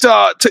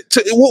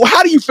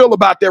how do you feel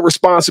about that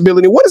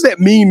responsibility? What does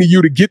that mean to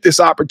you to get this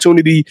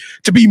opportunity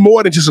to be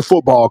more than just a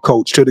football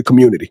coach to the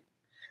community?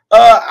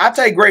 I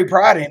take great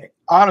pride in it,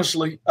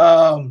 honestly.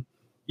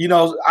 You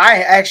know,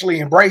 I actually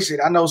embrace it.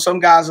 I know some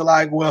guys are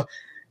like, well,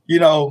 you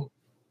know,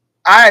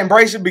 I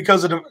embrace it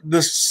because of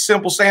the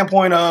simple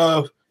standpoint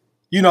of,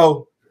 you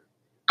know,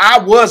 I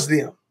was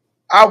them.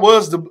 I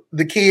was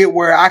the kid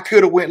where I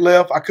could have went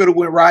left, I could have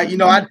went right. You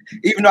know,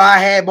 even though I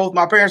had both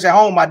my parents at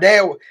home, my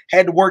dad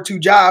had to work 2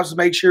 jobs to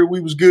make sure we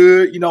was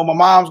good. You know, my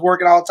mom's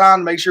working all the time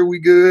to make sure we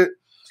good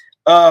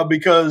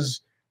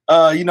because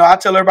you know, I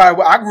tell everybody,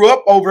 I grew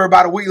up over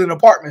by the Wheatland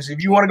Apartments.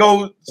 If you want to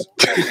go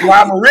where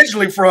I'm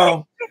originally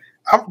from,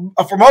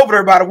 I'm from over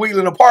there by the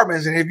Wheatland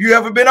Apartments. And if you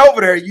ever been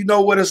over there, you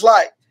know what it's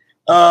like.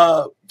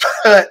 So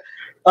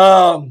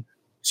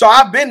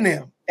I've been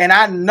them and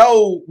I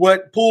know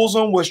what pulls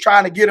them, what's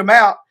trying to get them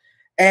out.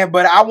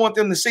 But I want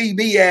them to see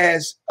me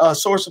as a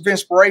source of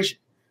inspiration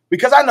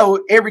because I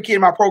know every kid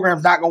in my program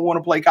is not going to want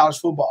to play college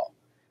football.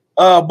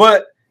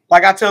 But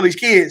like I tell these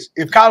kids,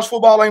 if college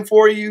football ain't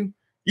for you,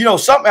 you know,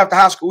 something after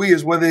high school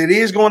is, whether it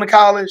is going to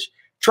college,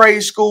 trade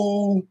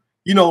school,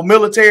 you know,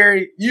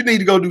 military, you need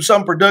to go do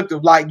something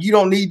productive. Like, you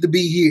don't need to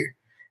be here.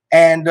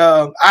 And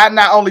I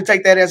not only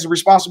take that as a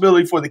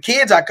responsibility for the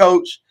kids I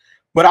coach,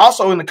 but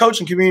also in the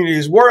coaching community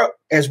as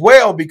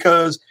well,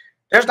 because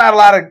there's not a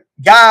lot of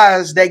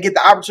guys that get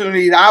the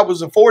opportunity that I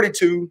was afforded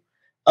to,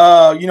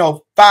 you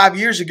know, 5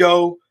 years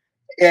ago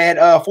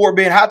at Fort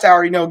Bend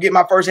Hightower, you know, get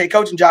my first head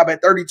coaching job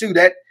at 32.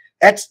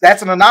 That's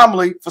an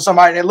anomaly for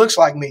somebody that looks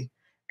like me.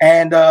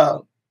 And,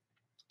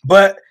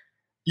 but,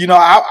 you know,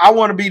 I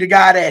want to be the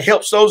guy that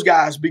helps those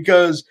guys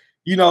because,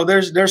 you know,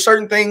 there's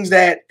certain things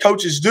that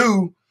coaches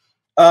do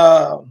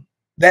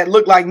that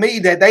look like me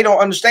that they don't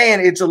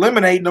understand. It's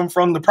eliminating them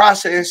from the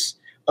process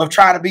of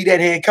trying to be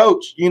that head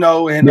coach, you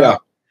know. And,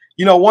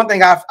 you know, one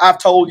thing I've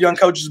told young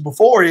coaches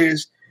before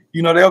is,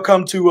 you know, they'll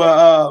come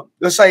to,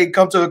 let's say,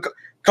 come to a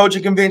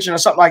coaching convention or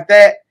something like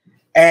that.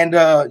 And,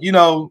 you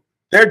know,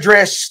 they're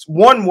dressed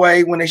one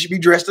way when they should be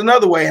dressed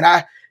another way. And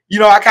I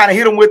kind of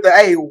hit them with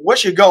hey,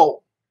 what's your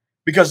goal?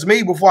 Because to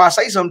me, before I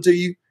say something to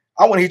you,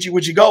 I want to hit you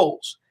with your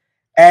goals.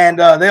 And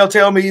they'll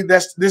tell me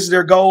this is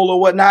their goal or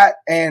whatnot.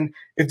 And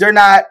if they're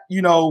not,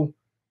 you know,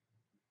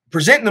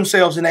 presenting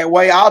themselves in that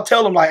way, I'll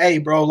tell them like, hey,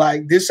 bro,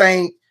 like this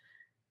ain't,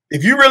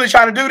 if you're really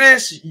trying to do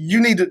this,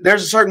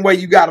 there's a certain way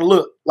you got to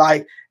look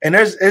like, and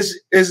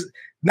it's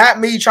not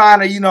me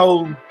trying to, you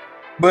know,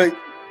 but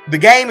the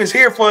game is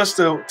here for us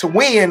to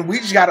win. We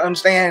just got to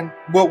understand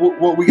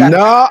what we got.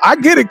 No, I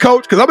get it,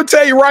 Coach. Because I'm gonna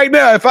tell you right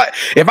now, if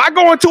I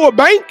go into a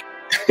bank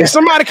and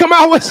somebody come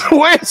out with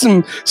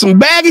some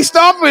baggy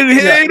stuff and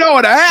you know,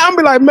 I'm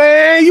be like,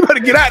 man, you better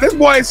get out. This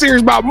boy ain't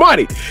serious about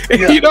money.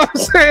 You know what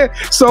I'm saying?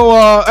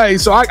 So, hey,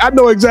 so I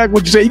know exactly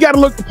what you're saying. You got to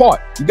look the part.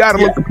 You got to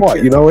look the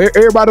part. You know,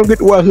 everybody don't get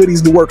to wear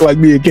hoodies to work like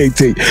me and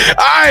KT.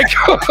 All right,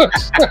 Coach.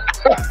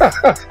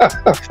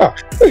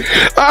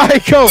 All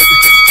right, Coach.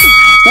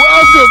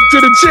 Welcome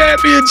to the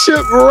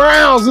championship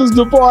rounds. This is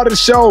the part of the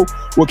show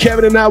where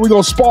Kevin and I, we're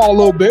going to spar a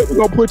little bit. We're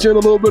going to put you in a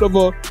little bit of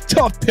a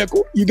tough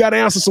pickle. You got to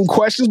answer some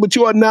questions, but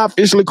you are not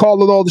officially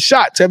calling all the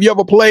shots. Have you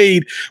ever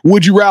played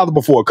Would You Rather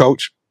before,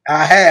 Coach?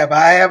 I have.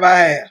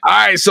 All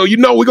right, so you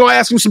know we're going to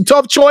ask you some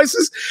tough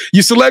choices.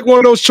 You select one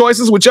of those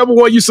choices. Whichever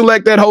one you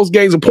select, that host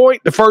gains a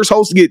point. The first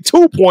host to get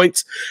 2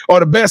 points or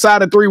the best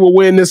out of 3 will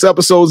win this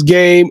episode's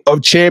game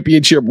of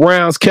championship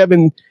rounds.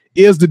 Kevin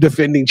is the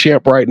defending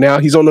champ right now.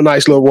 He's on a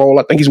nice little roll.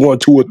 I think he's won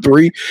 2 or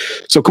 3.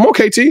 So come on,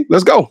 KT,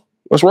 let's go.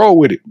 Let's roll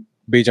with it.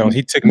 B. Jones,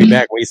 he took me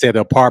back when he said the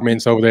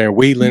apartments over there in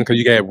Wheatland, because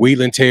you got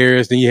Wheatland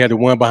Terrace, then you had the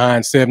one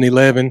behind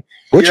 7-Eleven.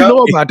 What you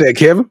know about that,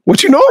 Kevin?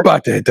 What you know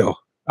about that, though?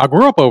 I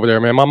grew up over there,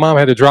 man. My mom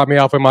had to drop me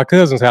off at my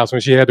cousin's house when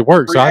she had to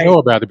work, so I know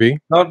about it, B.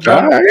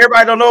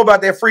 Everybody don't know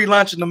about that free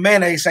lunch and the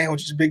mayonnaise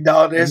sandwiches, big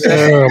dog. That's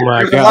oh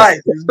my God.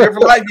 Life. It's a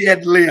different life you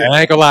had to live. I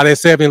ain't gonna lie, that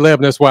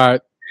 7-Eleven, that's why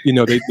You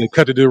know, they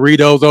cut the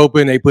Doritos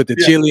open. They put the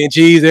chili and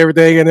cheese,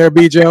 everything in there,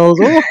 B. Jones.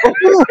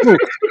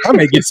 I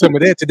may get some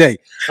of that today.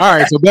 All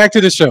right, so back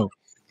to the show.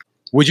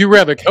 Would you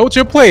rather coach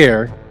a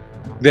player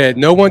that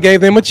no one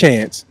gave them a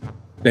chance,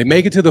 they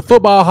make it to the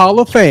Football Hall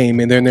of Fame,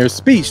 and then their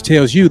speech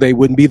tells you they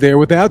wouldn't be there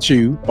without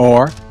you,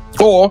 or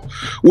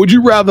would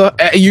you rather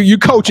you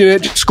coaching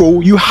at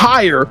school, you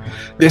hire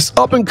this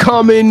up and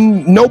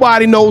coming,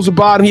 nobody knows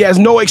about him, he has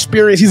no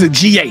experience, he's a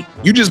GA,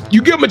 you give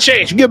him a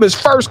chance, you give him his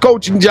first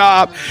coaching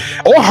job,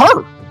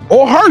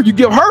 you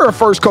give her a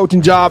first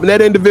coaching job, and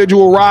that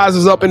individual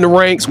rises up in the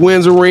ranks,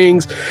 wins the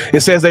rings,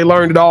 and says they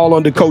learned it all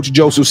under Coach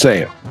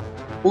josephsam?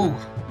 Ooh,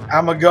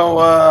 I'm gonna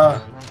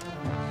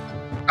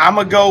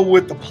go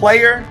with the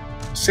player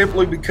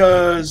simply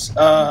because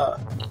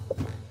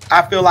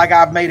I feel like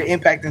I've made an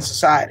impact in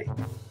society.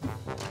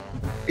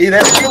 Yeah,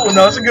 that's a good one.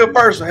 No, it's a good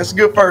person. That's a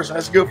good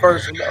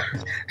person. Though.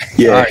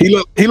 Yeah, right. He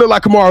look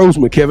like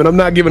 *𝐤𝐤𝐤𝐤, Kevin. I'm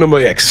not giving him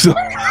an X. Well,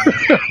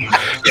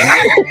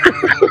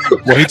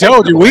 he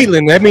told you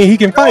Wheatland. That means he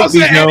can fight.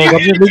 You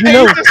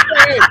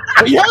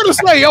heard us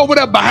say over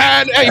there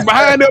behind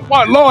that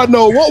part. Lord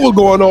knows what was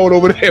going on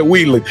over there at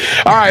Wheatland.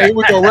 All right, here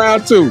we go.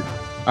 Round 2.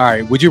 All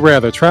right, would you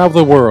rather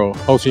travel the world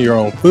hosting your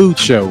own food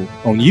show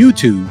on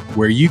YouTube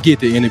where you get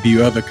to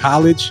interview other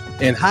college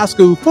and high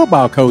school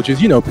football coaches,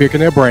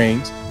 picking their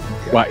brains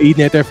while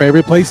eating at their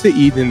favorite place to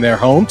eat in their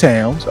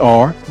hometowns,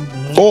 or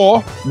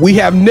we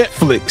have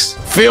Netflix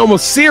film a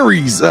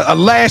series, a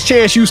Last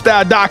Chance U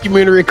style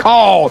documentary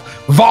called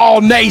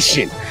Vol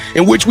Nation,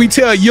 in which we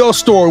tell your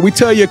story, we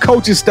tell your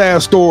coaching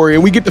staff story,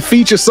 and we get to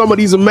feature some of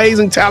these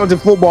amazing,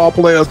 talented football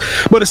players.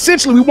 But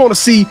essentially, we want to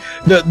see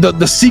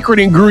the secret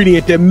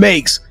ingredient that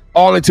makes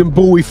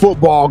Arlington-Bowie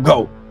football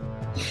go.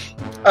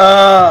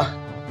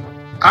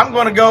 I'm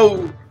going to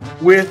go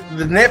with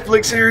the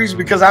Netflix series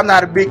because I'm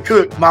not a big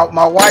cook. My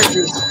wife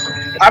is.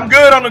 I'm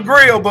good on the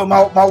grill, but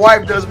my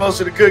wife does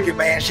most of the cooking,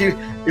 man. She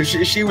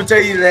would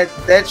tell you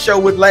that show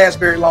wouldn't last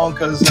very long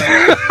because if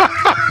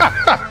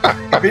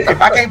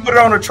I can't put it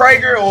on a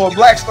Traeger or a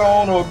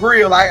Blackstone or a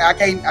grill, I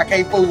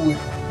can't fool with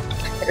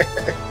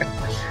it.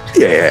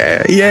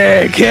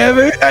 Yeah,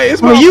 Kevin. Hey,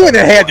 it's you wouldn't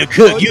have had to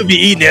cook. You'd be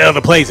eating at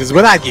other places,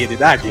 but I get it.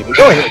 Go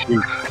ahead,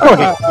 dude. Go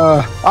ahead.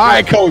 All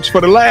right, Coach.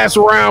 For the last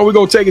round, we're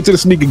gonna take it to the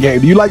sneaker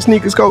game. Do you like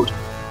sneakers, Coach?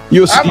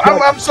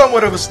 I'm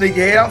somewhat of a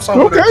sneakerhead.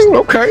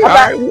 Okay.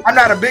 I'm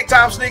not a big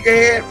time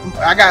sneakerhead.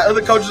 I got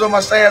other coaches on my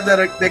staff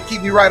that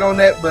keep me right on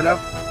that, but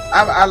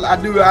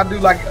I do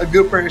like a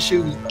good pair of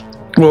shoes.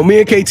 Well,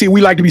 me and KT, we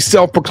like to be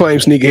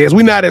self-proclaimed sneakerheads.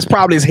 We're not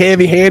probably as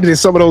heavy-handed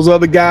as some of those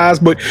other guys,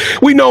 but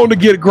we know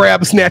to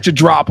grab a snatch a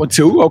drop or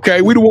two,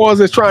 okay? We the ones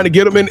that's trying to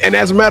get them. And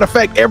as a matter of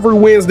fact, every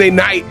Wednesday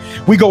night,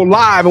 we go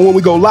live. And when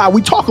we go live,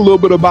 we talk a little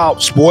bit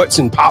about sports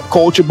and pop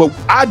culture, but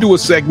I do a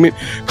segment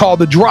called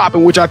The Drop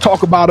in which I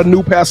talk about a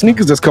new pair of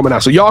sneakers that's coming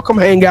out. So y'all come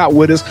hang out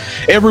with us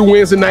every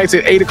Wednesday nights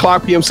at 8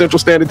 o'clock p.m. Central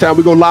Standard Time.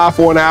 We go live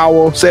for an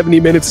hour, 70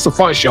 minutes. It's a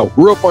fun show,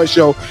 real fun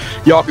show.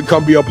 Y'all can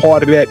come be a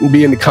part of that and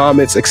be in the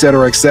comments, et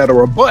cetera, et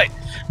cetera. But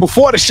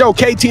before the show,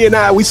 KT and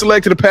I, we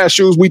selected a pair of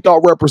shoes we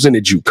thought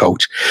represented you,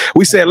 Coach.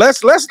 We said,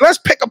 let's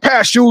pick a pair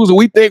of shoes that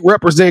we think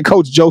represent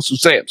Coach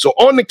josephsam. So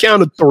on the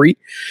count of 3,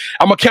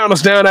 I'm going to count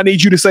us down. I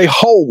need you to say,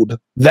 hold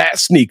that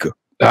sneaker.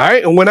 All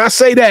right. And when I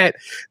say that,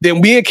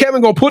 then me and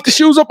Kevin going to put the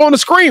shoes up on the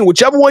screen.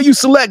 Whichever one you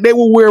select, they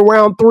will wear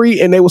round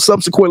 3, and they will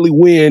subsequently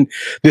win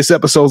this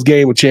episode's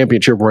game of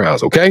championship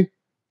rounds. Okay.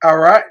 All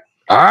right.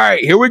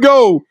 Here we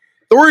go.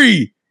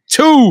 3,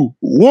 2,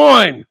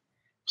 1.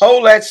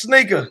 Hold that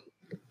sneaker.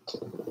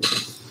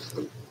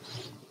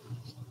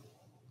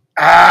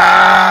 I'm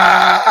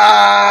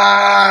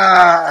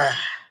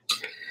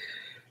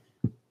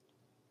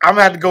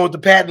gonna have to go with the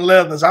patent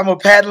leathers. I'm a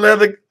patent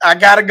leather. I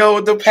gotta go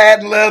with the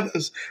patent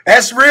leathers.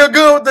 That's real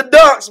good with the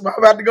dunks, but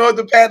I'm about to go with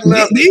the patent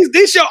leathers.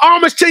 These your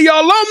homage to your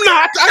alumni.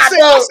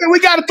 I said we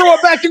gotta throw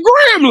it back to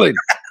Gremlin.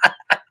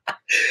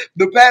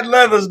 The patent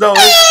leathers, though.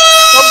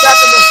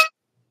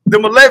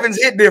 Them 11s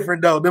hit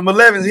different, though. Them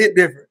 11s hit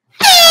different.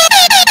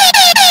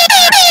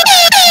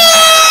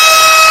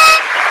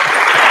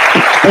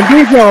 And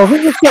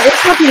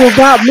it's something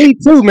about me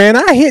too, man.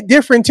 I hit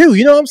different too.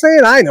 You know what I'm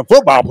saying? I ain't a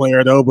football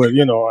player though, but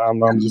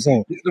I'm just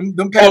saying.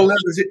 Them patent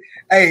leathers hit.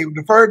 Hey,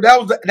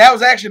 that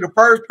was actually the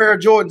first pair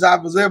of Jordans I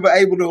was ever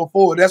able to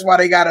afford. That's why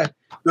the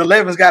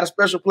 11s got a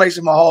special place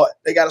in my heart.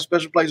 They got a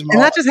special place in my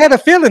heart. And I just had a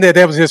feeling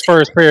that was his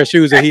first pair of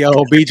shoes that he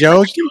owned, B.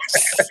 Jones.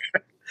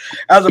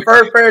 That was the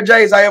first pair of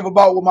J's I ever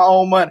bought with my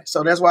own money.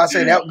 So that's why I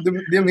say that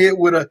them hit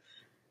with a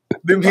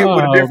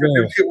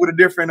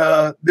different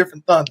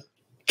thunder.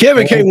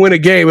 Kevin can't win a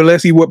game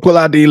unless he would pull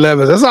out the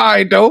 11s. That's all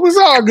right, though. It's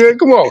all good.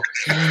 Come on.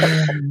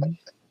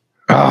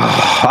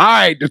 All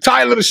right. The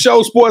title of the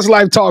show, Sports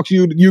Life Talk.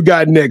 You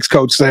got next,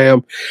 Coach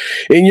Sam.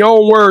 In your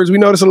own words, we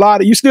notice a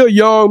lot of you still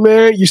young,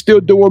 man. You're still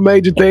doing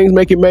major things,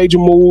 making major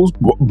moves.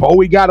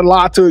 Bowie got a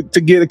lot to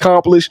get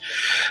accomplished.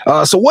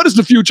 So what does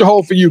the future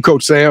hold for you,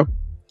 Coach Sam?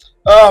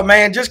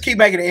 Man, just keep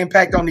making an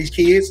impact on these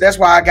kids. That's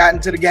why I got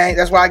into the game.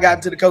 That's why I got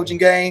into the coaching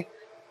game.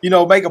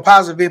 Make a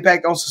positive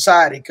impact on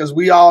society because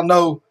we all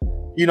know,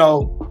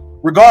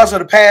 regardless of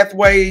the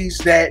pathways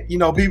that, you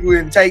know, people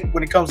can take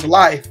when it comes to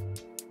life,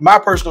 my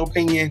personal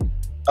opinion,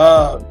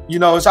 you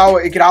know,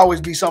 it can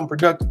always be something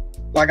productive.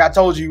 Like I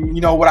told you,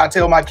 you know, what I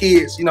tell my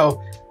kids, you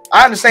know,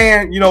 I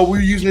understand, you know,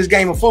 we're using this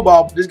game of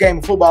football, but this game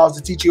of football is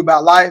to teach you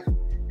about life.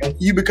 And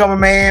you become a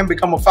man,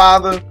 become a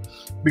father,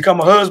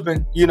 become a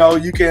husband, you know,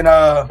 you can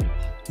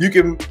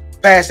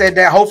pass that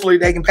down. Hopefully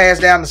they can pass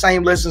down the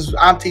same lessons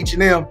I'm teaching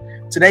them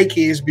to their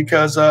kids,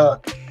 because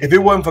if it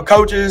wasn't for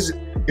coaches,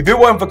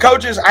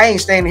 I ain't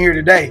standing here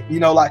today.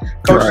 You know, like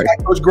coaches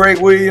like Coach Greg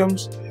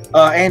Williams,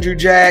 Andrew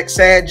Jack,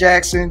 Sad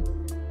Jackson,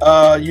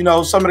 you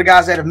know, some of the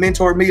guys that have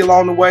mentored me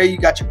along the way. You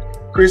got your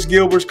Chris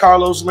Gilberts,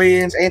 Carlos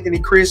Lynn's, Anthony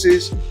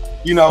Chris's,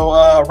 you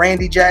know,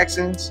 Randy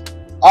Jackson's,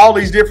 all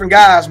these different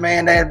guys,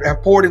 man, that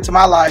have poured into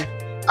my life.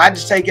 I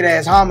just take it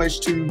as homage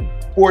to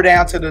pour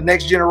down to the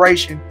next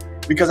generation,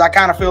 because I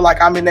kind of feel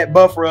like I'm in that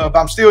buffer of,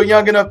 I'm still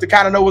young enough to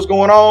kind of know what's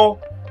going on,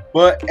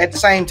 but at the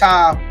same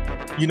time,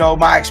 you know,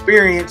 my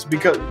experience,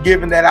 because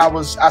given that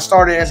I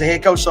started as a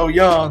head coach so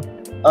young,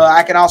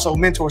 I can also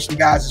mentor some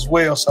guys as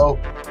well. So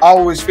I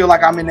always feel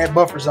like I'm in that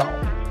buffer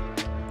zone.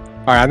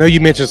 All right, I know you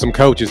mentioned some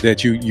coaches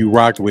that you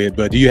rocked with,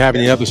 but do you have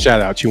any other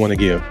shout outs you want to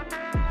give?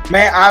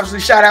 Man,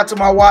 obviously shout out to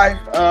my wife,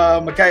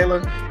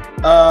 Michaela.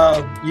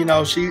 You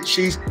know,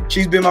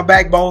 she's been my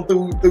backbone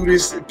through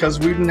this, because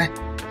we've been,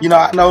 you know,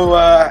 I know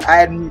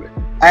I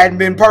hadn't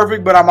been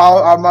perfect, but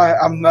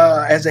I'm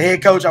as a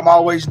head coach, I'm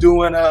always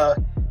doing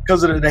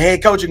because of the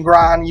head coaching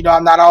grind. You know,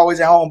 I'm not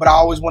always at home, but I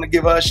always want to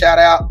give her a shout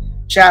out.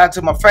 Shout out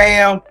to my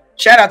fam.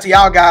 Shout out to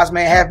y'all guys,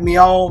 man, having me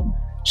on.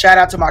 Shout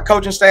out to my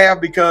coaching staff,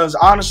 because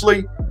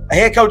honestly, a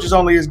head coach is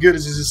only as good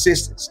as his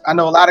assistants. I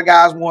know a lot of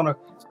guys want to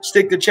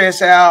stick their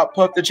chest out,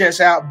 puff their chest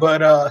out,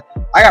 but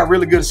I got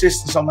really good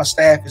assistants on my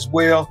staff as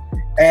well.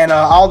 And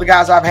all the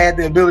guys I've had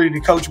the ability to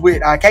coach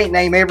with, I can't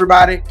name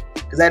everybody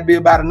because that'd be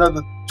about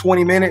another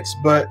 20 minutes,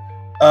 but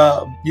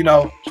you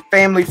know,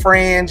 family,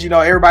 friends, you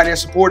know, everybody that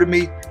supported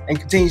me and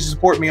continues to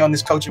support me on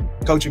this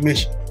coaching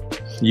mission.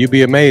 You'd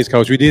be amazed,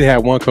 Coach. We did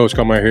have one coach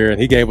come out here,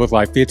 and he gave us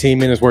like 15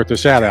 minutes worth of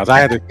shout-outs. I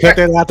had to cut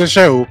that out the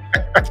show.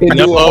 I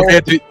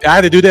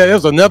had to do that. It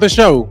was another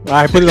show.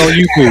 I put it on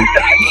YouTube.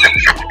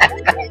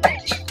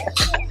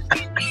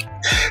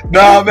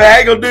 No, man, I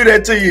ain't gonna do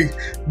that to you.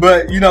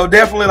 But, you know,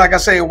 definitely, like I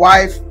say,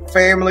 wife,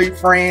 family,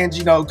 friends,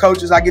 you know,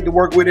 coaches I get to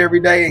work with every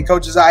day, and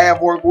coaches I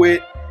have worked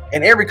with,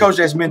 and every coach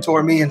that's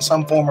mentored me in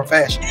some form or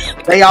fashion.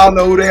 They all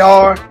know who they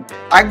are.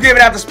 I give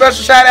it out the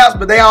special shout-outs,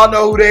 but they all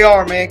know who they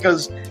are, man,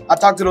 because I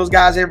talk to those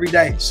guys every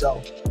day.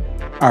 So,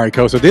 all right,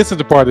 Coach. So this is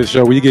the part of the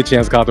show where you get a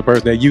chance to call the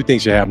person that you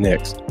think should have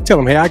next. Tell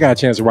them, hey, I got a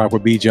chance to rock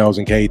with B. Jones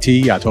and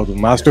KT. I told them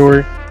my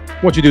story. I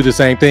want you to do the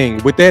same thing.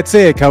 With that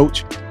said,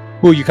 Coach,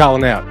 who are you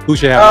calling out? Who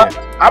should have next?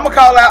 I'm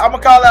gonna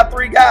call out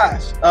three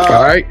guys. All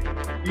right.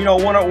 You know,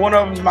 one of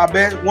them is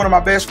one of my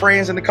best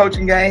friends in the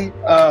coaching game.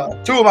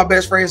 Two of my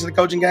best friends in the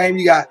coaching game.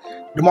 You got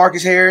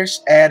DeMarcus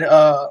Harris at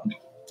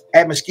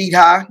Mesquite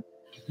High.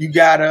 You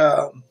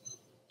got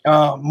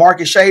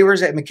Marcus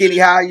Shavers at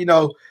McKinney High. You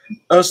know,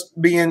 us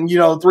being, you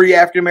know, three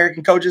African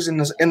American coaches in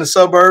the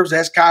suburbs.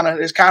 It's kind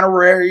of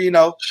rare, you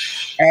know.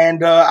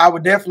 And I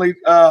would definitely,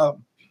 I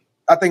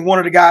think one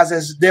of the guys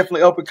that's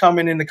definitely up and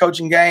coming in the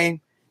coaching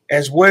game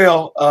as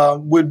well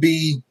would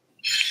be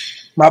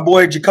my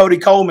boy Jacoby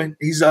Coleman.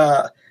 He's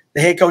the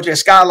head coach at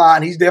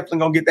Skyline. He's definitely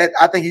gonna get that.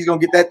 I think he's gonna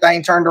get that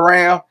thing turned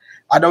around.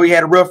 I know he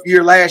had a rough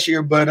year last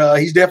year, but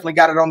he's definitely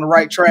got it on the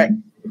right track,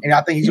 and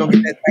I think he's gonna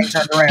get that thing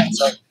turned around.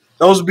 So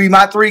those would be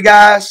my three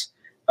guys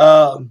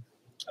that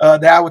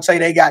I would say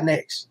they got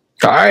next.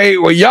 All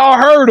right, well, y'all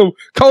heard them.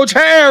 Coach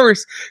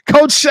Harris,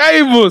 Coach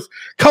Shavers,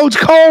 Coach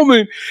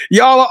Coleman.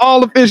 Y'all are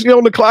all officially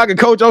on the clock. And,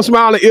 Coach, I'm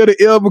smiling ear to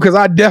ear because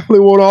I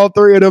definitely want all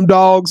three of them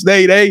dogs.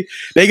 They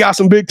got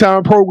some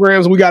big-time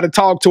programs. We got to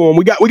talk to them.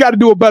 We got to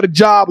do a better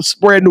job of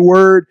spreading the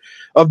word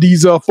of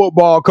these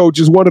football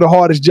coaches. One of the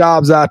hardest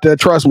jobs out there.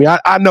 Trust me.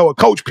 I know it.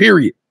 Coach,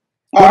 period.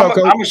 I'm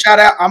going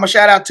to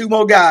shout out two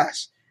more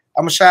guys.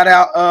 I'm going to shout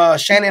out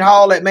Shannon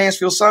Hall at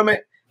Mansfield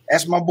Summit.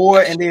 That's my boy.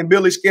 And then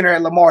Billy Skinner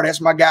at Lamar. That's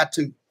my guy,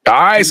 too. All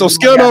right, so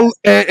Skinner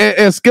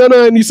and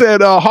Skinner, and you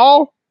said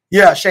Hall?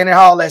 Yeah, Shannon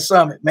Hall at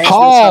Summit.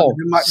 Hall.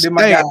 They're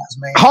my guys,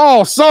 man.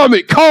 Hall,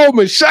 Summit,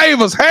 Coleman,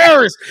 Shavers,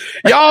 Harris.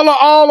 Y'all are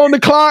all on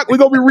the clock. We're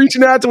going to be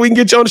reaching out so we can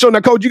get you on the show.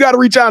 Now, Coach, you got to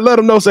reach out and let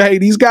them know. Say, hey,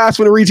 these guys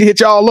finna reach and hit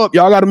y'all up.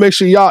 Y'all got to make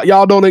sure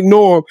y'all don't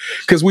ignore them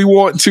because we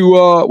want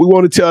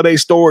to tell their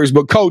stories.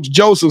 But, Coach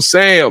Joseph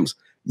Sams,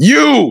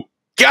 you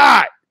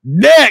got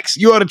next.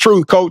 You are the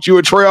truth, Coach. You're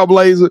a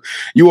trailblazer.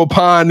 You a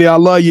pioneer. I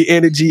love your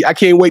energy. I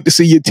can't wait to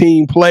see your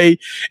team play.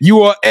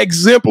 You are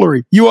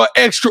exemplary. You are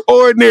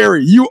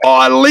extraordinary. You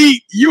are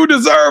elite. You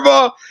deserve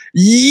a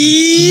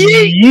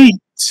yeet.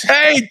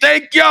 Hey,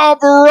 thank y'all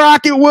for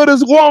rocking with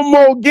us one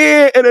more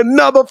again in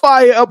another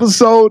fire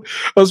episode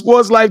of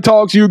Sports Life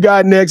Talks You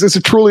Got Next. It's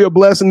truly a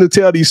blessing to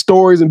tell these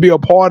stories and be a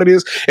part of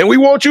this. And we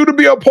want you to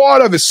be a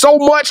part of it so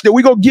much that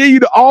we're going to give you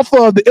the offer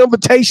of the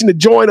invitation to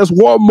join us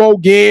one more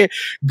again.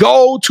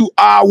 Go to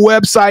our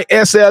website,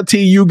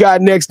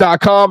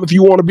 sltyougotnext.com. If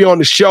you want to be on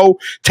the show,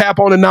 tap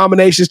on the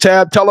nominations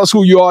tab. Tell us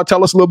who you are.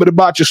 Tell us a little bit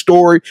about your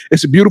story.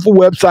 It's a beautiful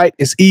website.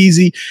 It's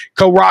easy.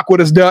 Come rock with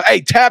us there.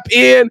 Hey, tap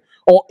in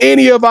on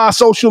any of our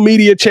social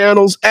media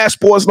channels at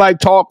Sports Life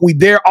Talk. We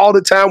there all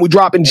the time. We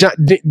dropping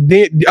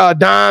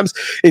dimes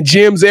and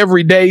gems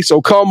every day.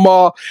 So come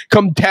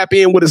tap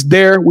in with us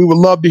there. We would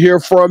love to hear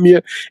from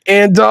you.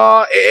 And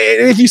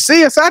if you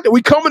see us out there,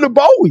 we coming to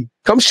Bowie.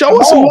 Come show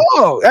us some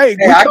love. Hey,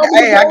 I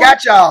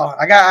got y'all.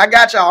 I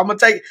got y'all. I'm gonna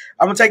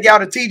take y'all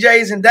to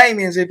TJ's and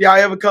Damien's if y'all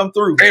ever come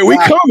through. Hey, we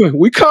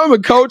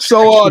coming, Coach.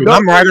 So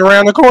I'm right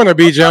around the corner,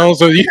 B. Jones.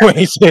 So you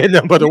ain't said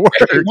nothing but the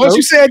word. Once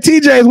you said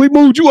TJ's, we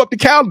moved you up the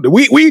calendar.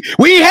 We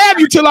ain't have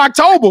you till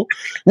October.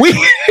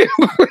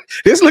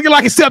 It's looking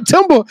like a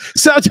September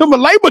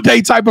Labor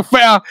Day type of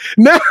fair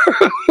now.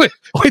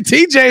 With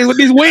TJ's with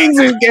these wings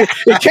and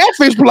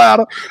catfish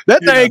platter,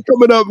 that thing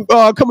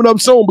coming up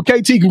soon. But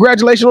KT,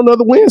 congratulations on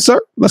another win, sir.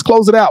 Let's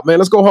close it out, man.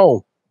 Let's go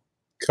home.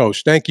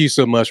 Coach, thank you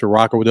so much for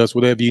rocking with us.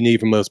 Whatever you need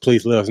from us,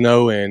 please let us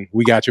know, and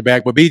we got your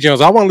back. But B.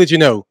 Jones, I want to let you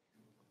know,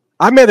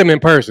 I met him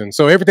in person,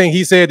 so everything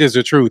he said is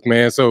the truth,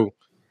 man. So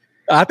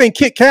I think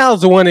Kit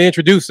Cal's the one that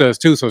introduced us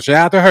too. So shout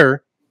out to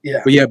her.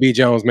 Yeah. But yeah, B.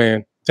 Jones,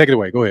 man, take it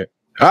away. Go ahead.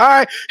 All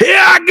right, here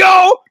I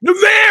go, the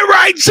man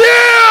right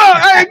here.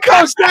 Hey,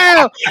 Coach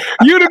Down,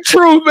 you the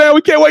truth, man.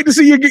 We can't wait to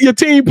see your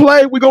team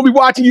play. We're gonna be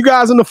watching you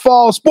guys in the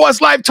fall.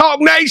 Sports Life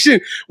Talk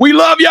Nation, we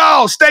love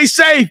y'all. Stay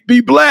safe,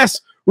 be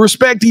blessed,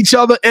 respect each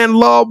other, and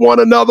love one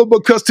another,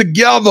 because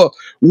together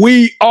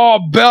we are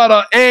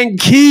better. And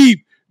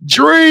keep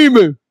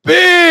dreaming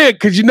big,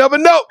 because you never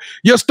know,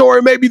 your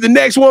story may be the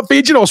next one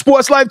featured on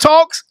Sports Life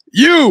Talks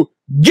You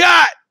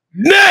Got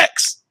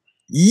Next.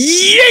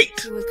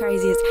 Yeet! What was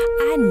crazy is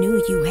I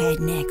knew you had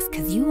next,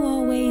 because you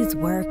always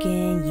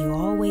working, you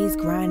always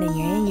grinding,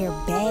 you're in your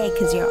bag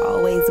because you're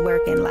always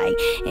working. Like,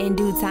 in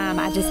due time,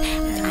 I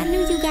knew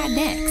you got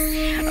next.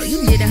 Oh,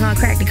 you did it, huh?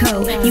 Crack the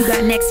code. You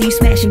got next, you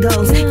smashing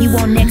goals. You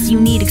want next, you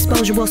need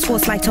exposure. Well,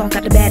 Sports Life Talk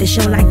got the baddest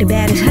show, like the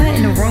baddest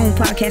in the room.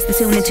 Podcast to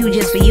tune into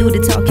just for you to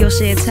talk your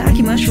shit. Talk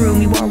your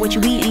mushroom. You are what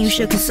you eat and you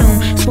should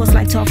consume. Sports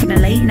Life Talk from the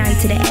late night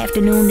to the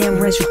afternoon, then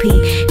rest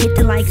repeat. Hit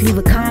the like, leave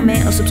a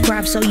comment, or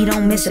subscribe so you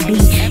don't miss a beat.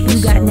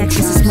 You got next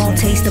is a small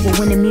taste of a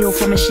winning meal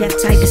from a chef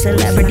type of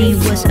celebrity.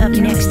 What's up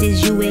next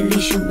is you, at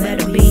least you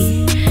better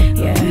be.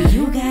 Yeah,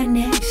 you got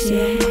next,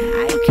 yeah.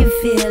 I can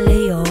feel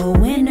it, you're a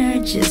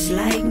winner just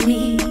like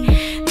me.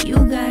 You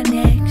got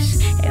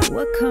next, and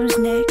what comes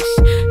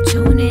next?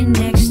 Tune in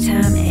next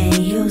time and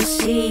you'll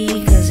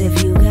see. Cause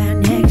if you got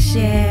next,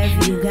 yeah,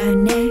 if you got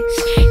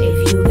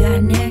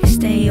next,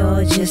 then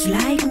you're just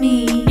like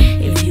me.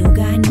 If you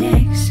got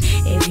next,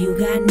 yeah,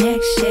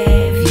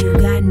 if you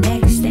got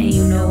next, then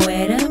you know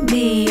where to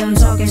be. I'm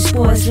talking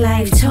Sports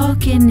Life,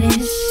 talking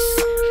this.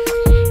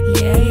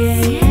 Yeah,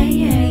 yeah, yeah.